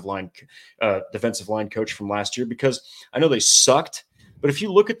defensive line coach from last year, because I know they sucked, but if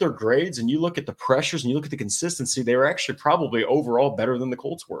you look at their grades and you look at the pressures and you look at the consistency, they were actually probably overall better than the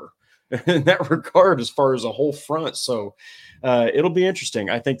Colts were in that regard as far as a whole front. So it'll be interesting.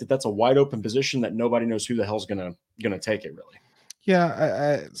 I think that's a wide open position that nobody knows who the hell's gonna take it, really.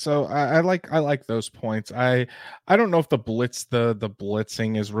 Yeah, I like those points. I don't know if the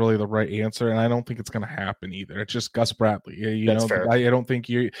blitzing is really the right answer, and I don't think it's going to happen either. It's just Gus Bradley. That's fair. I don't think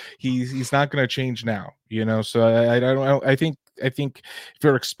he's not going to change now. So I think if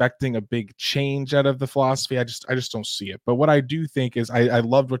you're expecting a big change out of the philosophy, I just don't see it. But what I do think is I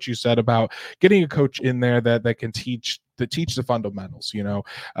loved what you said about getting a coach in there that can teach teach the fundamentals.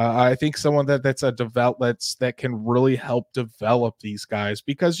 I think someone that can really help develop these guys,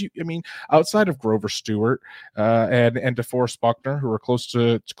 because outside of Grover Stewart and DeForest Buckner, who are close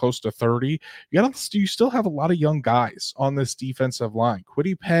to 30, you still have a lot of young guys on this defensive line.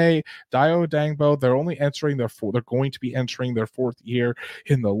 Kwity Paye, Dio Dangbo, they're going to be entering their fourth year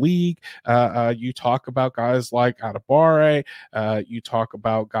in the league. You talk about guys like Adebawore, you talk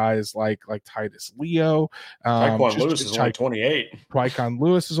about guys like Titus Leo. Tyquan Lewis is only 28. Tyquan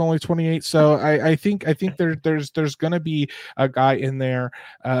Lewis is only 28. So I think there's going to be a guy in there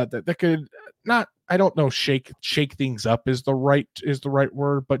that could not, I don't know, shake things up is the right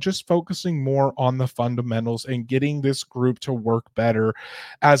word, but just focusing more on the fundamentals and getting this group to work better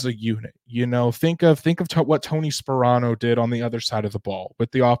as a unit. Think of what Tony Sperano did on the other side of the ball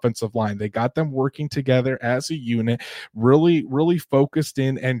with the offensive line. They got them working together as a unit, really focused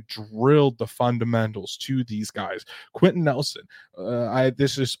in and drilled the fundamentals to these guys. Quentin Nelson,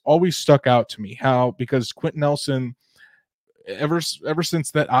 this has always stuck out to me, because Quentin Nelson, ever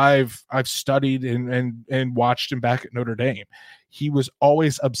since that I've studied and watched him back at Notre Dame, he was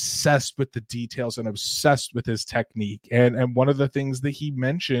always obsessed with the details and obsessed with his technique. And one of the things that he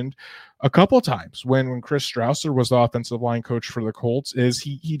mentioned a couple times when Chris Strausser was the offensive line coach for the Colts is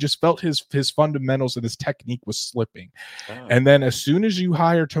he just felt his fundamentals and his technique was slipping. Oh. And then as soon as you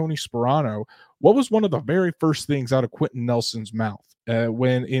hire Tony Sperano, what was one of the very first things out of Quentin Nelson's mouth?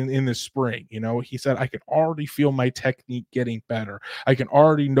 When in the spring, he said, I can already feel my technique getting better. I can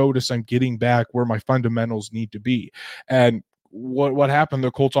already notice I'm getting back where my fundamentals need to be. And what happened?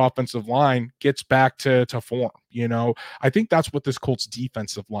 The Colts offensive line gets back to form. I think that's what this Colts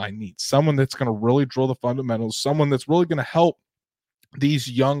defensive line needs. Someone that's going to really drill the fundamentals, someone that's really going to help these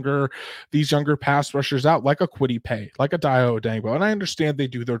younger pass rushers out, like a Kwity Paye, like a Dio Dangbo. And I understand they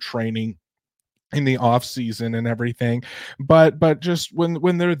do their training in the off season and everything, but just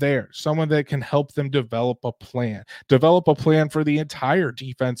when they're there, someone that can help them develop a plan for the entire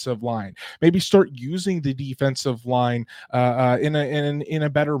defensive line, maybe start using the defensive line in a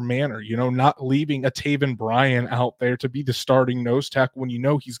better manner, not leaving a Taven Bryan out there to be the starting nose tackle when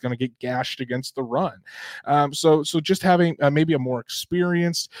he's going to get gashed against the run. So just having maybe a more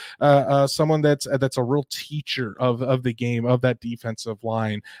experienced someone that's a real teacher of the game, of that defensive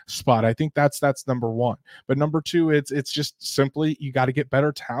line spot. I think that's number one. But number two, it's just simply, you got to get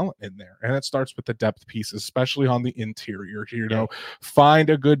better talent in there. And it starts with the depth pieces, especially on the interior. Find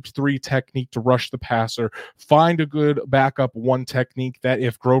a good 3 technique to rush the passer. Find a good backup 1 technique that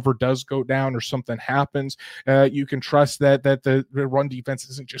if Grover does go down or something happens, you can trust that the run defense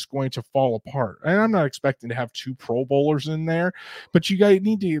isn't just going to fall apart. And I'm not expecting to have 2 Pro Bowlers in there, but you guys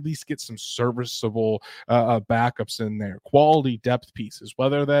need to at least get some serviceable backups in there, quality depth pieces.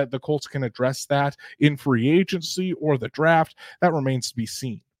 Whether the Colts can address that in free agency or the draft, that remains to be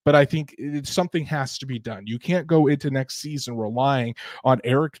seen. But I think something has to be done. You can't go into next season relying on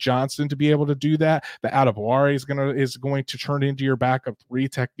Eric Johnson to be able to do that. The Adebawore is going to turn into your backup 3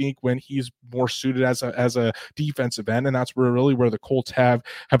 technique when he's more suited as a defensive end, and that's where the Colts have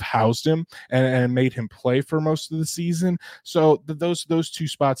housed him and made him play for most of the season. So those 2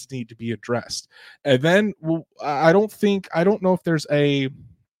 spots need to be addressed. And then I don't know if there's a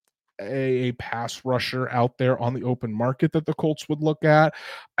pass rusher out there on the open market that the Colts would look at.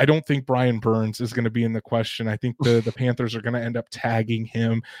 I don't think Brian Burns is going to be in the question. I think the Panthers are going to end up tagging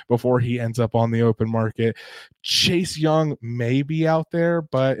him before he ends up on the open market. Chase Young may be out there,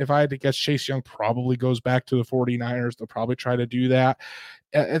 but if I had to guess, Chase Young probably goes back to the 49ers. They'll probably try to do that.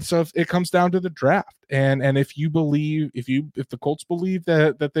 And so it comes down to the draft. And if the Colts believe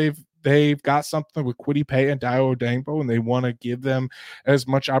that they've got something with Kwity Paye and Dio Dangbo and they want to give them as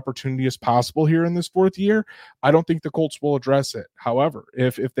much opportunity as possible here in this 4th year, I don't think the Colts will address it. However,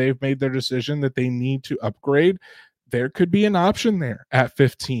 if they've made their decision that they need to upgrade, there could be an option there at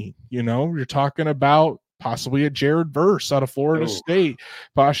 15. You're talking about possibly a Jared Verse out of Florida State,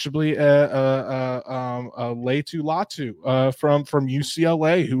 possibly a Latu Latu from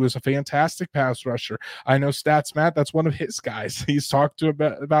UCLA, who is a fantastic pass rusher. I know Stats Matt, that's one of his guys. He's talked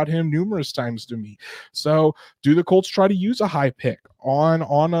about him numerous times to me. So do the Colts try to use a high pick on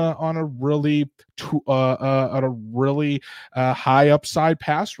a really high upside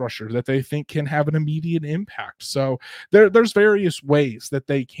pass rusher that they think can have an immediate impact? So there's various ways that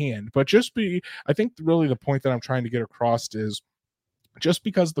they can, but I think really the point that I'm trying to get across is just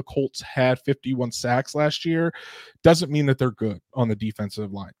because the Colts had 51 sacks last year doesn't mean that they're good on the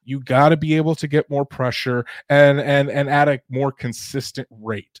defensive line. You got to be able to get more pressure and at a more consistent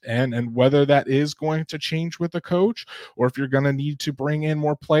rate. And whether that is going to change with the coach or if you're going to need to bring in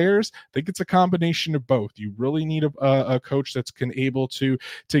more players, I think it's a combination of both. You really need a coach that's able to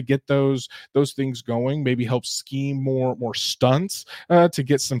get those things going, maybe help scheme more stunts to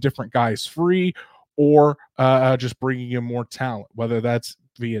get some different guys free, or just bringing in more talent, whether that's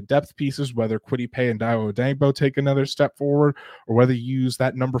via depth pieces, whether Kwity Paye and Dayo Odeyingbo take another step forward, or whether you use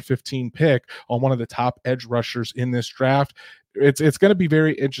that number 15 pick on one of the top edge rushers in this draft. It's going to be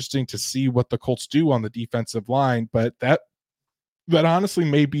very interesting to see what the Colts do on the defensive line, but that honestly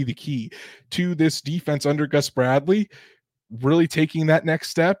may be the key to this defense under Gus Bradley. Really taking that next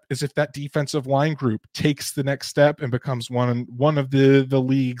step is if that defensive line group takes the next step and becomes one of the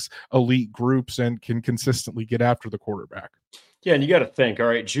league's elite groups and can consistently get after the quarterback. Yeah, and you got to think, all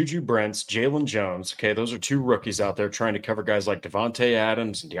right, Juju Brents, Jalen Jones, okay, those are two rookies out there trying to cover guys like Devontae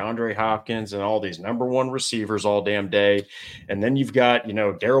Adams and DeAndre Hopkins and all these number one receivers all damn day. And then you've got,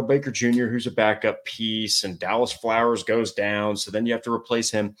 Darrell Baker Jr., who's a backup piece, and Dallas Flowers goes down, so then you have to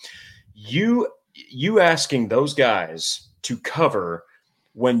replace him. You asking those guys to cover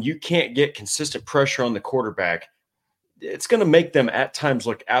when you can't get consistent pressure on the quarterback, it's going to make them at times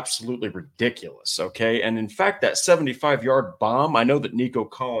look absolutely ridiculous, okay? And in fact, that 75-yard bomb, I know that Nico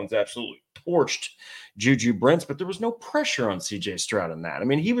Collins absolutely torched Juju Brents, but there was no pressure on C.J. Stroud in that. I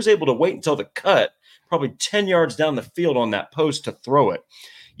mean, he was able to wait until the cut, probably 10 yards down the field on that post to throw it.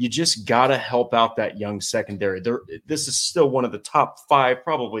 You just got to help out that young secondary. This is still one of the top 5,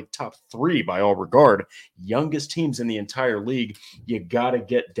 probably top 3 by all regard, youngest teams in the entire league. You got to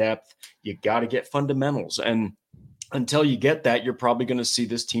get depth. You got to get fundamentals. And until you get that, you're probably going to see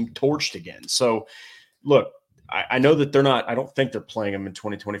this team torched again. So, look, I know that they're not – I don't think they're playing them in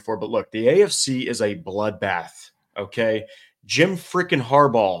 2024. But, look, the AFC is a bloodbath, okay? Jim freaking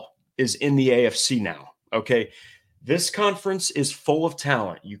Harbaugh is in the AFC now, okay? This conference is full of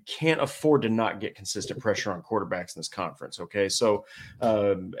talent. You can't afford to not get consistent pressure on quarterbacks in this conference, okay? So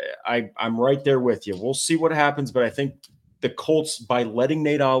I'm right there with you. We'll see what happens, but I think the Colts, by letting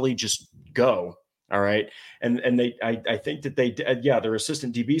Nate Ollie just go, all right, and I think that they their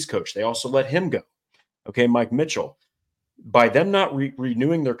assistant DB's coach, they also let him go, okay, Mike Mitchell. By them not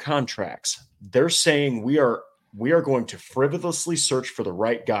renewing their contracts, they're saying we are going to frivolously search for the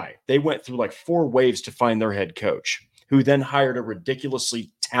right guy. They went through like 4 waves to find their head coach, who then hired a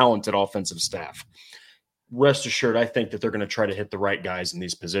ridiculously talented offensive staff. Rest assured, I think that they're going to try to hit the right guys in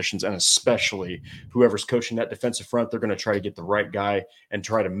these positions, and especially whoever's coaching that defensive front, they're going to try to get the right guy and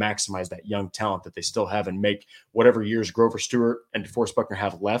try to maximize that young talent that they still have and make whatever years Grover Stewart and DeForest Buckner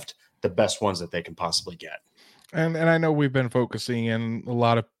have left the best ones that they can possibly get. And I know we've been focusing in, a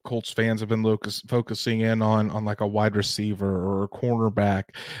lot of Colts fans have been focusing in on like a wide receiver or a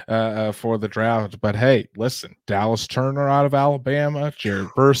cornerback for the draft. But hey, listen, Dallas Turner out of Alabama, Jared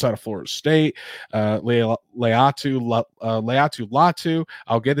Verse out of Florida State, Leatu Latu,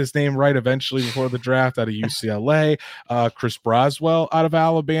 I'll get his name right eventually before the draft, out of UCLA, Chris Braswell out of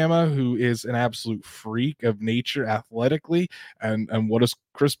Alabama, who is an absolute freak of nature athletically. And what does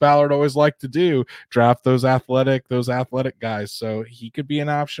Chris Ballard always like to do? Draft those athletic guys. So he could be an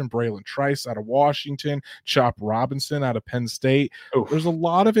option. Braylon Trice out of Washington, Chop Robinson out of Penn State. There's a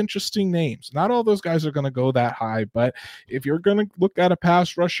lot of interesting names. Not all those guys are going to go that high, but if you're going to look at a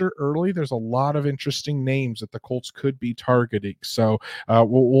pass rusher early, there's a lot of interesting names that the Colts could be targeting. So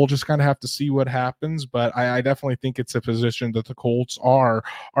we'll just kind of have to see what happens, but I definitely think it's a position that the Colts are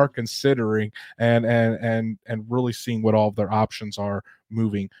considering and really seeing what all of their options are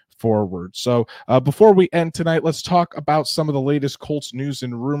moving forward. So before we end tonight, let's talk about some of the latest Colts news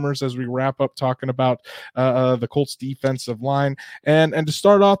and rumors as we wrap up talking about the Colts defensive line. And to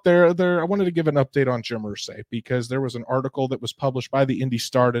start off there, I wanted to give an update on Jim Irsay, because there was an article that was published by the Indy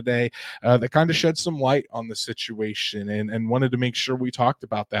Star today that kind of shed some light on the situation, and wanted to make sure we talked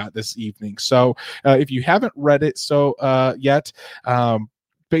about that this evening. So if you haven't read it yet,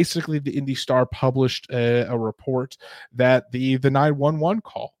 basically the Indy Star published a report that the 911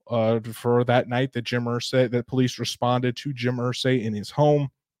 call for that night that Jim Irsay, that police responded to Jim Irsay in his home,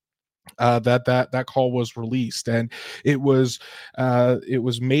 that call was released, and it was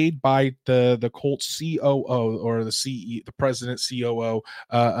made by the Colts COO, or the president COO,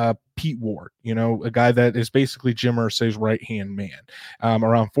 Pete Ward, a guy that is basically Jim Irsay's right-hand man.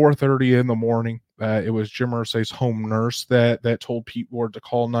 Around 4:30 in the morning, It was Jim Irsay's home nurse that told Pete Ward to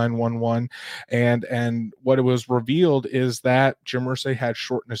call 911. And what it was revealed is that Jim Irsay had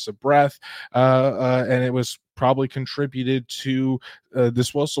shortness of breath, and it was probably contributed to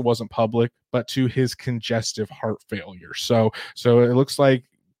this also wasn't public, but to his congestive heart failure. So it looks like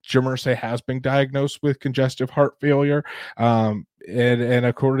Jim Irsay has been diagnosed with congestive heart failure. And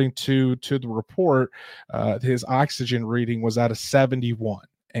according to the report, his oxygen reading was at a 71.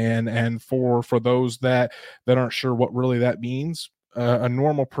 And for those that aren't sure what really that means, a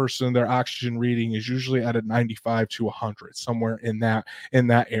normal person, their oxygen reading is usually at a 95 to 100, somewhere in that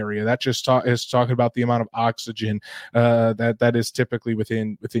area. That just is talking about the amount of oxygen that is typically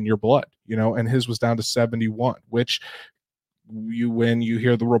within your blood, and his was down to 71, which when you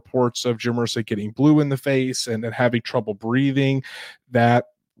hear the reports of Jim Irsay getting blue in the face and having trouble breathing, that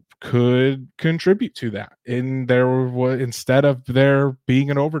could contribute to that. And there was, instead of there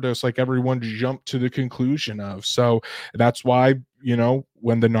being an overdose like everyone jumped to the conclusion of. So that's why,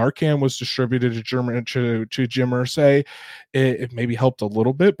 when the Narcan was distributed to Jim Irsay, it maybe helped a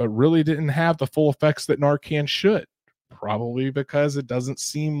little bit, but really didn't have the full effects that Narcan should. Probably because it doesn't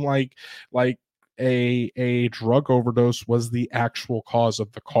seem like a drug overdose was the actual cause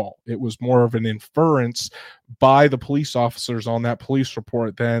of the call. It was more of an inference by the police officers on that police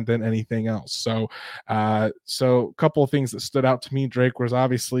report than anything else. So a couple of things that stood out to me, Drake, was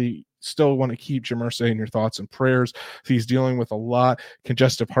obviously still want to keep Jim Irsay in your thoughts and prayers. He's dealing with a lot.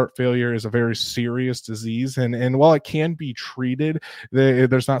 Congestive heart failure is a very serious disease. And while it can be treated,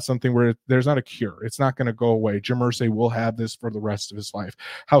 there's not something where there's not a cure. It's not going to go away. Jim Irsay will have this for the rest of his life.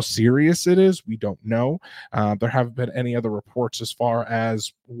 How serious it is, we don't know. There haven't been any other reports as far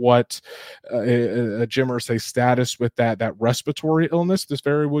as what Jim Irsay's status with that respiratory illness. This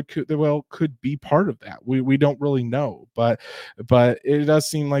very could be part of that. We don't really know, but it does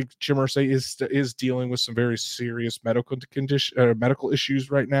seem like Jim Irsay is dealing with some very serious medical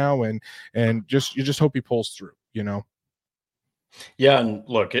issues right now, and you just hope he pulls through. Yeah, and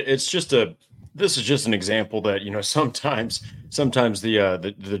look, this is just an example that sometimes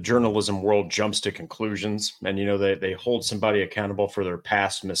the journalism world jumps to conclusions, and they hold somebody accountable for their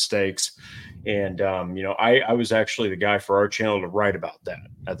past mistakes. And I was actually the guy for our channel to write about that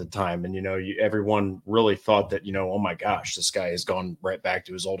at the time, and everyone really thought that oh my gosh, this guy has gone right back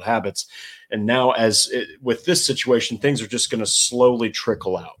to his old habits. And now with this situation, things are just going to slowly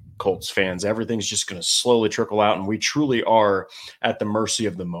trickle out. Colts fans, everything's just going to slowly trickle out, and we truly are at the mercy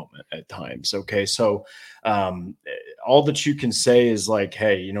of the moment at times. Okay, so all that you can say is like,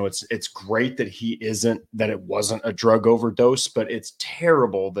 hey, it's great that it wasn't a drug overdose, but it's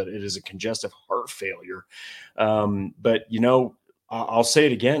terrible that it is a congestive heart failure. But I'll say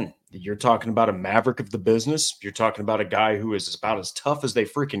it again. You're talking about a maverick of the business. You're talking about a guy who is about as tough as they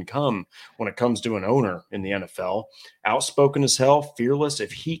freaking come when it comes to an owner in the NFL. Outspoken as hell, fearless.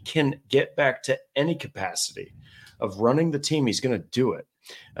 If he can get back to any capacity of running the team, he's going to do it.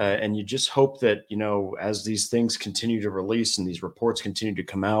 And you just hope that, as these things continue to release and these reports continue to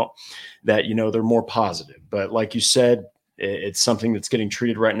come out, that, they're more positive. But like you said, it's something that's getting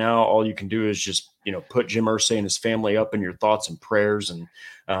treated right now. All you can do is just, put Jim Irsay and his family up in your thoughts and prayers. And,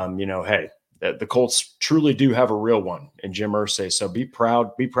 hey, the Colts truly do have a real one in Jim Irsay. So be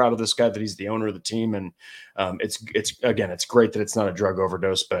proud of this guy, that he's the owner of the team. And it's great that it's not a drug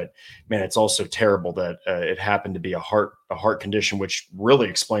overdose, but man, it's also terrible that it happened to be a heart condition, which really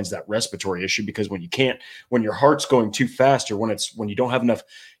explains that respiratory issue. Because when your heart's going too fast, or when you don't have enough,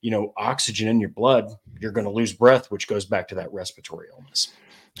 oxygen in your blood, you're going to lose breath, which goes back to that respiratory illness.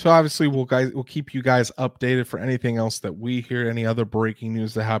 So obviously we'll keep you guys updated for anything else that we hear, any other breaking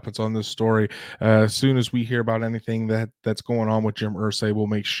news that happens on this story. As soon as we hear about anything that's going on with Jim Irsay, we'll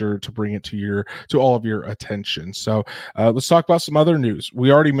make sure to bring it to all of your attention. So let's talk about some other news.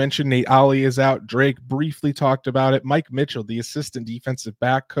 We already mentioned Nate Ollie is out. Drake briefly talked about it. Mike Mitchell, the assistant defensive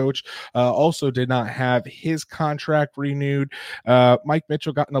back coach, also did not have his contract renewed. Mike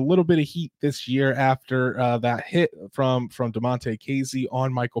Mitchell got in a little bit of heat this year after that hit from Devontae Casey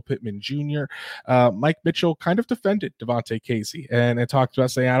on Michael Pittman Jr. Mike Mitchell kind of defended Devontae Casey and talked about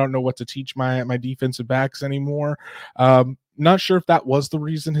saying, I don't know what to teach my defensive backs anymore. Not sure if that was the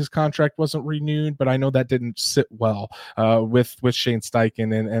reason his contract wasn't renewed, but I know that didn't sit well with Shane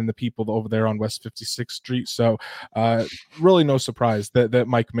Steichen and the people over there on West 56th Street. So really no surprise that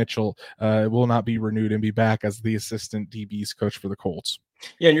Mike Mitchell will not be renewed and be back as the assistant DBs coach for the Colts.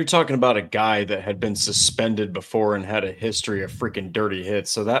 Yeah, and you're talking about a guy that had been suspended before and had a history of freaking dirty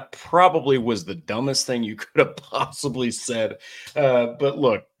hits. So that probably was the dumbest thing you could have possibly said. But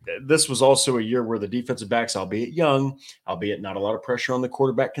look, this was also a year where the defensive backs, albeit young, albeit not a lot of pressure on the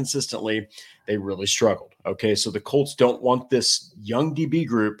quarterback consistently, they really struggled. Okay, so the Colts don't want this young DB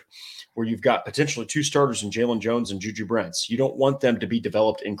group where you've got potentially 2 starters in Jalen Jones and Juju Brents. You don't want them to be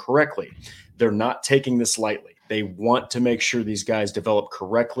developed incorrectly. They're not taking this lightly. They want to make sure these guys develop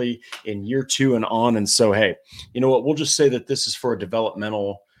correctly in year 2 and on. And so, hey, you know what? We'll just say that this is for a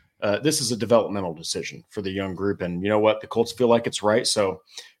developmental decision for the young group. And you know what? The Colts feel like it's right. So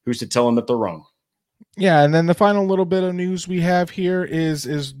who's to tell them that they're wrong? Yeah, and then the final little bit of news we have here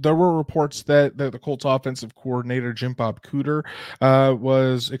is there were reports that the Colts offensive coordinator Jim Bob Cooter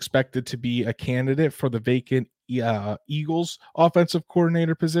was expected to be a candidate for the vacant Eagles offensive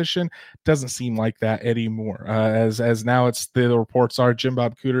coordinator position. Doesn't seem like that anymore. As now the reports are Jim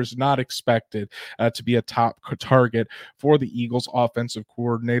Bob Cooter is not expected to be a top target for the Eagles offensive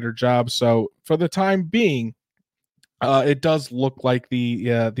coordinator job. So for the time being, it does look like the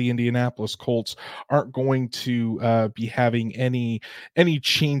Indianapolis Colts aren't going to be having any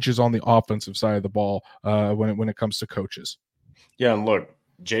changes on the offensive side of the ball when it comes to coaches. Yeah, and look,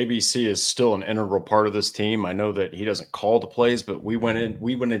 JBC is still an integral part of this team. I know that he doesn't call the plays, but we went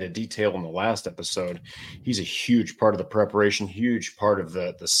into detail in the last episode. He's a huge part of the preparation, huge part of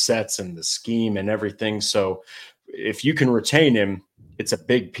the sets and the scheme and everything. So if you can retain him, it's a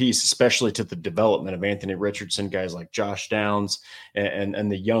big piece, especially to the development of Anthony Richardson, guys like Josh Downs,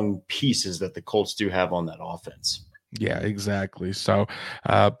 and the young pieces that the Colts do have on that offense. Yeah, exactly. So,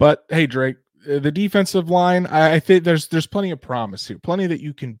 but hey, Drake, the defensive line, I think there's plenty of promise here, plenty that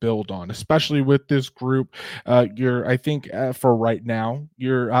you can build on, especially with this group. I think for right now,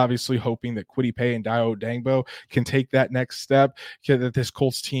 you're obviously hoping that Kwity Paye and Dio Dangbo can take that next step, that this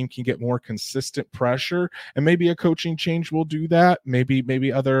Colts team can get more consistent pressure, and maybe a coaching change will do that.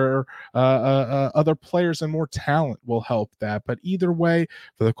 Maybe other players and more talent will help that. But either way,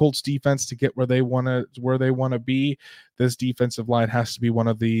 for the Colts defense to get where they want to be, this defensive line has to be one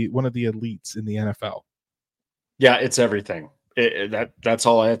of the elites in the NFL. Yeah, it's everything. That's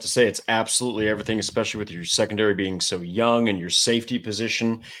all I have to say. It's absolutely everything, especially with your secondary being so young and your safety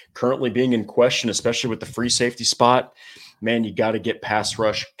position currently being in question, especially with the free safety spot. Man, you got to get pass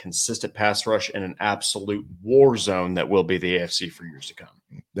rush, consistent pass rush, and an absolute war zone that will be the AFC for years to come.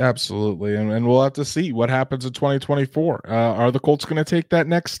 Absolutely. And we'll have to see what happens in 2024. Are the Colts going to take that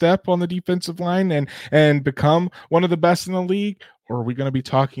next step on the defensive line and become one of the best in the league? Or are we going to be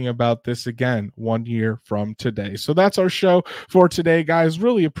talking about this again 1 year from today? So that's our show for today, guys.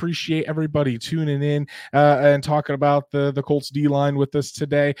 Really appreciate everybody tuning in and talking about the Colts D-line with us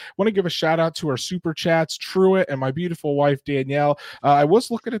today. Want to give a shout out to our super chats, Truett and my beautiful wife, Danielle. I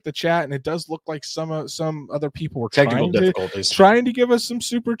was looking at the chat, and it does look like some other people were trying to give us some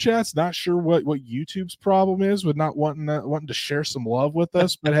super chats. Not sure what YouTube's problem is with not wanting to share some love with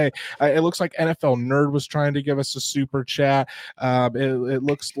us. But hey, it looks like NFL Nerd was trying to give us a super chat. It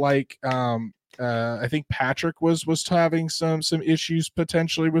looks like I think Patrick was having some issues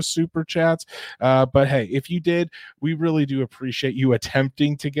potentially with super chats. But hey, if you did, we really do appreciate you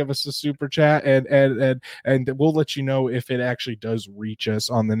attempting to give us a super chat, and we'll let you know if it actually does reach us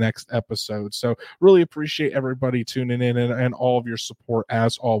on the next episode. So really appreciate everybody tuning in and all of your support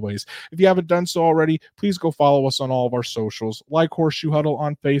as always. If you haven't done so already, please go follow us on all of our socials, like Horseshoe Huddle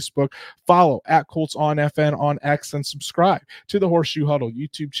on Facebook, follow at Colts on FN on X, and subscribe to the Horseshoe Huddle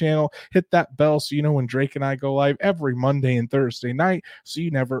YouTube channel. Hit that bell so you know when Drake and I go live every Monday and Thursday night, so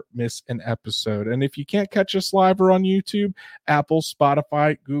you never miss an episode. And if you can't catch us live or on YouTube, Apple,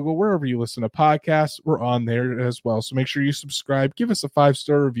 Spotify, Google, wherever you listen to podcasts, we're on there as well. So make sure you subscribe, give us a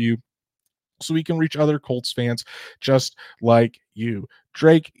 5-star review so we can reach other Colts fans just like you.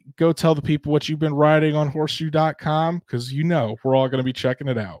 Drake, go tell the people what you've been writing on horseshoe.com, because you know we're all going to be checking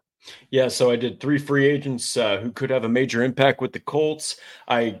it out. Yeah, so I did 3 free agents who could have a major impact with the Colts.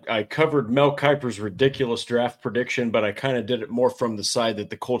 I covered Mel Kiper's ridiculous draft prediction, but I kind of did it more from the side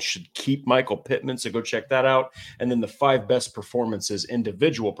that the Colts should keep Michael Pittman, so go check that out. And then the 5 best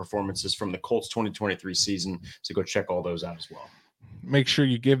individual performances from the Colts 2023 season, so go check all those out as well. Make sure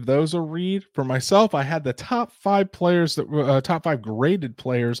you give those a read. For myself, I had the top 5 players top 5 graded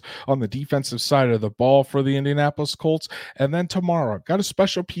players on the defensive side of the ball for the Indianapolis Colts. And then tomorrow, got a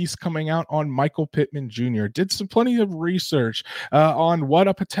special piece coming out on Michael Pittman Jr. Did plenty of research on what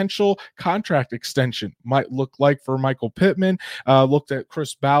a potential contract extension might look like for Michael Pittman. Looked at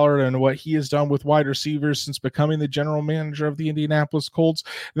Chris Ballard and what he has done with wide receivers since becoming the general manager of the Indianapolis Colts.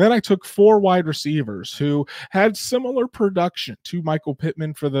 And then I took 4 wide receivers who had similar production to Michael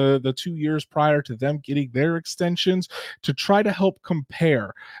Pittman for the 2 years prior to them getting their extensions, to try to help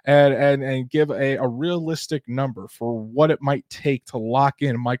compare and give a realistic number for what it might take to lock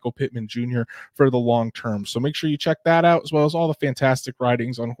in Michael Pittman Jr. for the long term. So make sure you check that out, as well as all the fantastic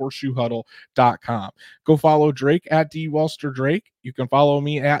writings on horseshoehuddle.com. Go follow Drake at D Welster Drake. You can follow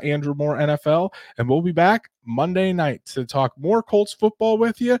me at Andrew Moore NFL, and we'll be back Monday night to talk more Colts football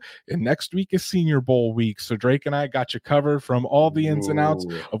with you. And next week is Senior Bowl week, so Drake and I got you covered from all the ins and outs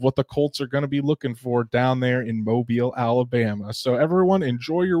of what the Colts are going to be looking for down there in Mobile, Alabama. So everyone,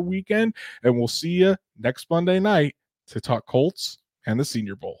 enjoy your weekend, and we'll see you next Monday night to talk Colts and the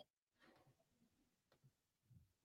Senior Bowl.